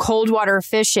cold water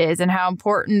fish is and how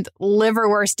important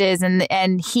liverwurst is and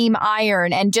heme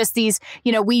iron and just these,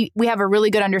 we have a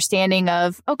really good understanding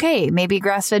of, okay, maybe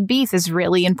grass-fed beef is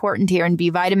really important here and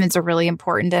B vitamins are really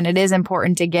important. And it is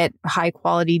important to get high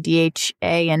quality DHA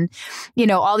and,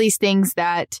 all these things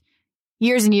that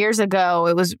years and years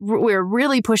ago, we were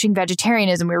really pushing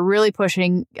vegetarianism. We were really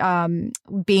pushing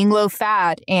being low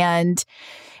fat. And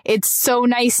it's so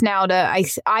nice now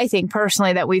I think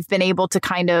personally that we've been able to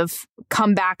kind of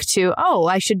come back to,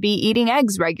 I should be eating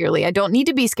eggs regularly. I don't need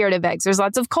to be scared of eggs. There's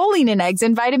lots of choline in eggs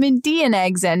and vitamin D in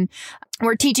eggs. And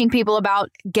we're teaching people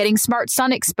about getting smart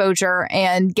sun exposure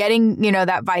and getting,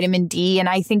 that vitamin D. And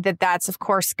I think that that's, of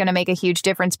course, going to make a huge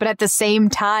difference. But at the same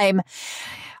time,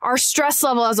 our stress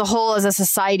level as a whole as a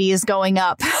society is going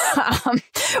up.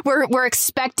 We're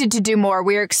expected to do more.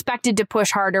 We're expected to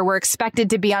push harder. We're expected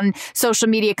to be on social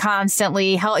media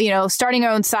constantly, starting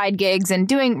our own side gigs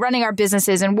and running our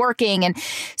businesses and working. And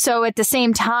so at the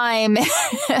same time,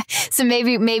 so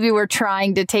maybe we're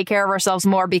trying to take care of ourselves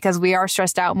more because we are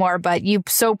stressed out more. But you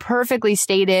so perfectly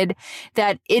stated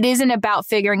that it isn't about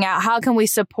figuring out how can we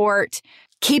support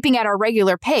keeping at our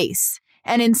regular pace.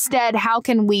 And instead, how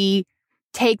can we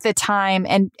take the time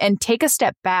and take a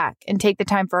step back and take the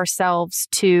time for ourselves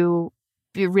to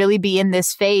really be in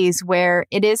this phase where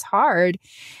it is hard.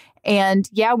 And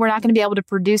yeah, we're not going to be able to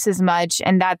produce as much.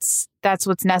 And that's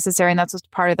what's necessary. And that's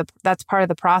part of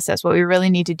the process. What we really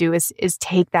need to do is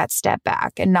take that step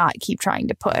back and not keep trying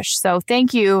to push. So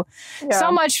thank you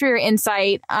so much for your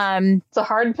insight. It's a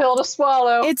hard pill to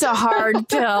swallow. It's a hard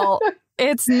pill.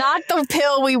 It's not the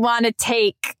pill we want to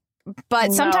take,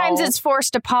 but sometimes it's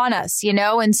forced upon us,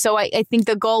 And so I think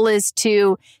the goal is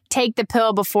to take the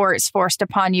pill before it's forced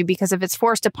upon you, because if it's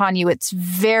forced upon you, it's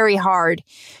very hard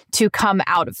to come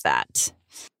out of that.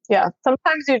 Yeah.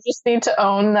 Sometimes you just need to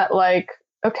own that,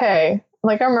 okay,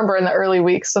 I remember in the early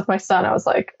weeks with my son, I was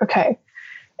like, okay,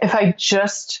 if I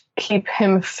just keep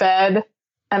him fed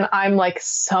and I'm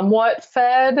somewhat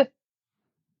fed,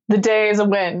 the day is a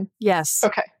win. Yes.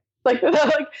 Okay.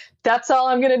 That's all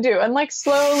I'm going to do. And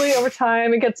slowly over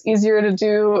time, it gets easier to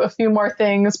do a few more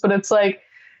things, but it's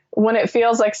when it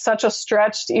feels like such a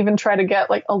stretch to even try to get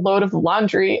a load of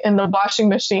laundry in the washing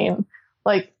machine,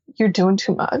 you're doing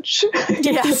too much.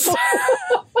 Yes.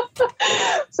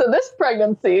 So this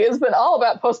pregnancy has been all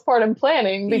about postpartum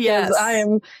planning, because I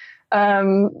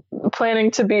am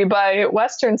planning to be, by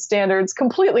Western standards,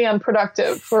 completely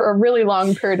unproductive for a really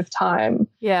long period of time.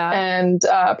 Yeah. And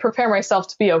prepare myself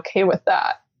to be okay with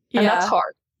that. And that's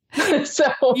hard.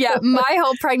 My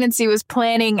whole pregnancy was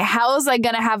planning, how was I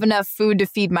going to have enough food to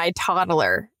feed my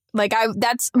toddler?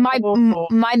 That's my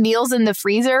meals in the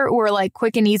freezer were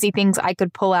quick and easy things I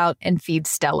could pull out and feed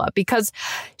Stella, because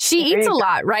she eats a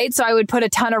lot, right? So I would put a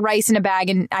ton of rice in a bag,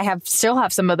 and I still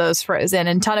have some of those frozen,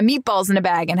 and a ton of meatballs in a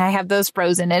bag, and I have those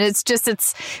frozen. And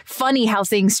it's funny how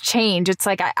things change. It's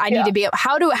I need to be,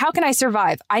 how can I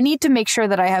survive? I need to make sure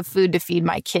that I have food to feed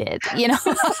my kid, So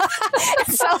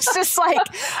it's just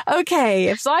okay,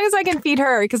 as long as I can feed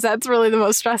her, because that's really the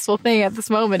most stressful thing at this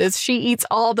moment is she eats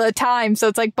all the time. So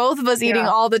it's both of us eating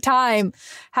all the time.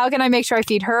 How can I make sure I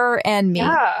feed her and me?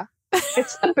 Yeah.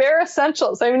 It's the bare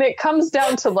essentials. I mean, it comes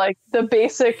down to the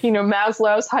basic,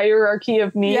 Maslow's hierarchy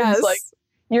of needs. Yes.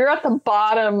 You're at the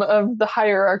bottom of the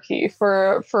hierarchy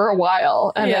for a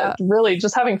while. And it really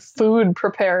just having food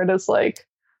prepared is amazing.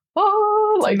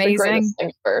 The greatest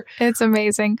thing ever. It's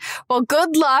amazing. Well,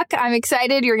 good luck. I'm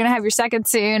excited. You're going to have your second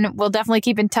soon. We'll definitely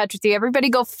keep in touch with you. Everybody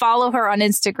go follow her on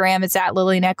Instagram. It's at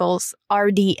Lily Nichols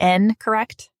RDN,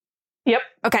 correct? Yep.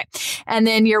 Okay. And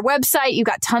then your website, you've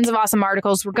got tons of awesome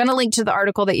articles. We're going to link to the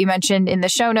article that you mentioned in the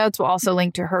show notes. We'll also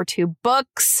link to her 2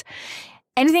 books.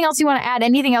 Anything else you want to add?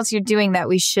 Anything else you're doing that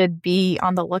we should be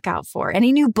on the lookout for?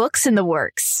 Any new books in the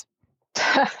works?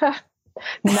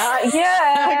 Not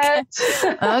yet.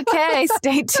 Okay,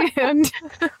 stay tuned.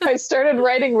 I started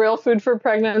writing Real Food for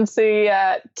Pregnancy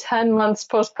at 10 months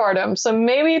postpartum. So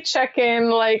maybe check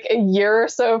in a year or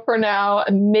so for now.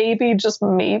 And maybe, just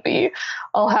maybe,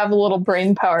 I'll have a little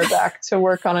brain power back to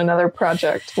work on another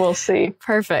project. We'll see.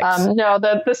 Perfect. No,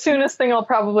 the soonest thing I'll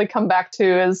probably come back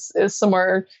to is some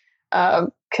more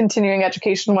continuing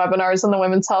education webinars in the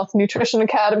Women's Health Nutrition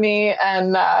Academy,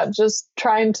 and just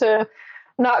trying to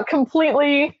not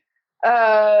completely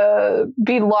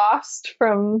be lost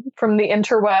from the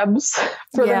interwebs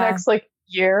for the next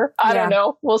year. I don't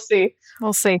know. We'll see.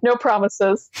 No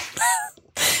promises.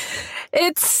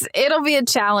 It'll be a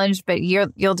challenge, but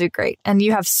you'll do great. And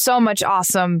you have so much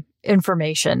awesome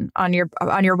information on your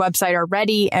website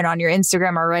already and on your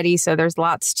Instagram already. So there's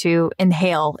lots to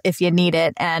inhale if you need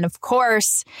it. And of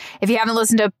course, if you haven't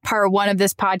listened to part 1 of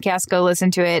this podcast, go listen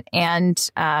to it. And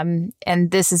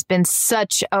this has been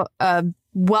such a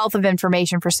wealth of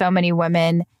information for so many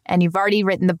women, and you've already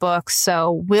written the book.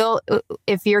 So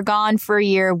if you're gone for a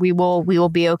year, we will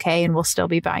be okay, and we'll still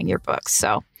be buying your books.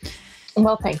 So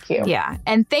well, thank you. Yeah.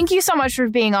 And thank you so much for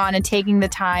being on and taking the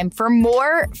time. For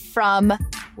more from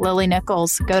Lily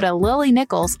Nichols, go to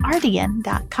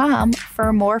lilynicholsrdn.com.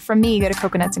 For more from me, go to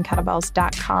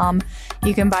coconutsandkettlebells.com.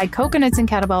 You can buy Coconuts and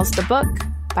Kettlebells, the book,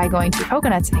 by going to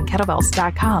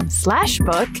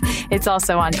coconutsandkettlebells.com/book. It's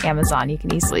also on Amazon. You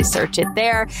can easily search it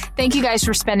there. Thank you guys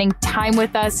for spending time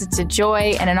with us. It's a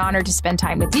joy and an honor to spend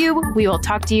time with you. We will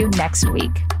talk to you next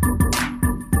week.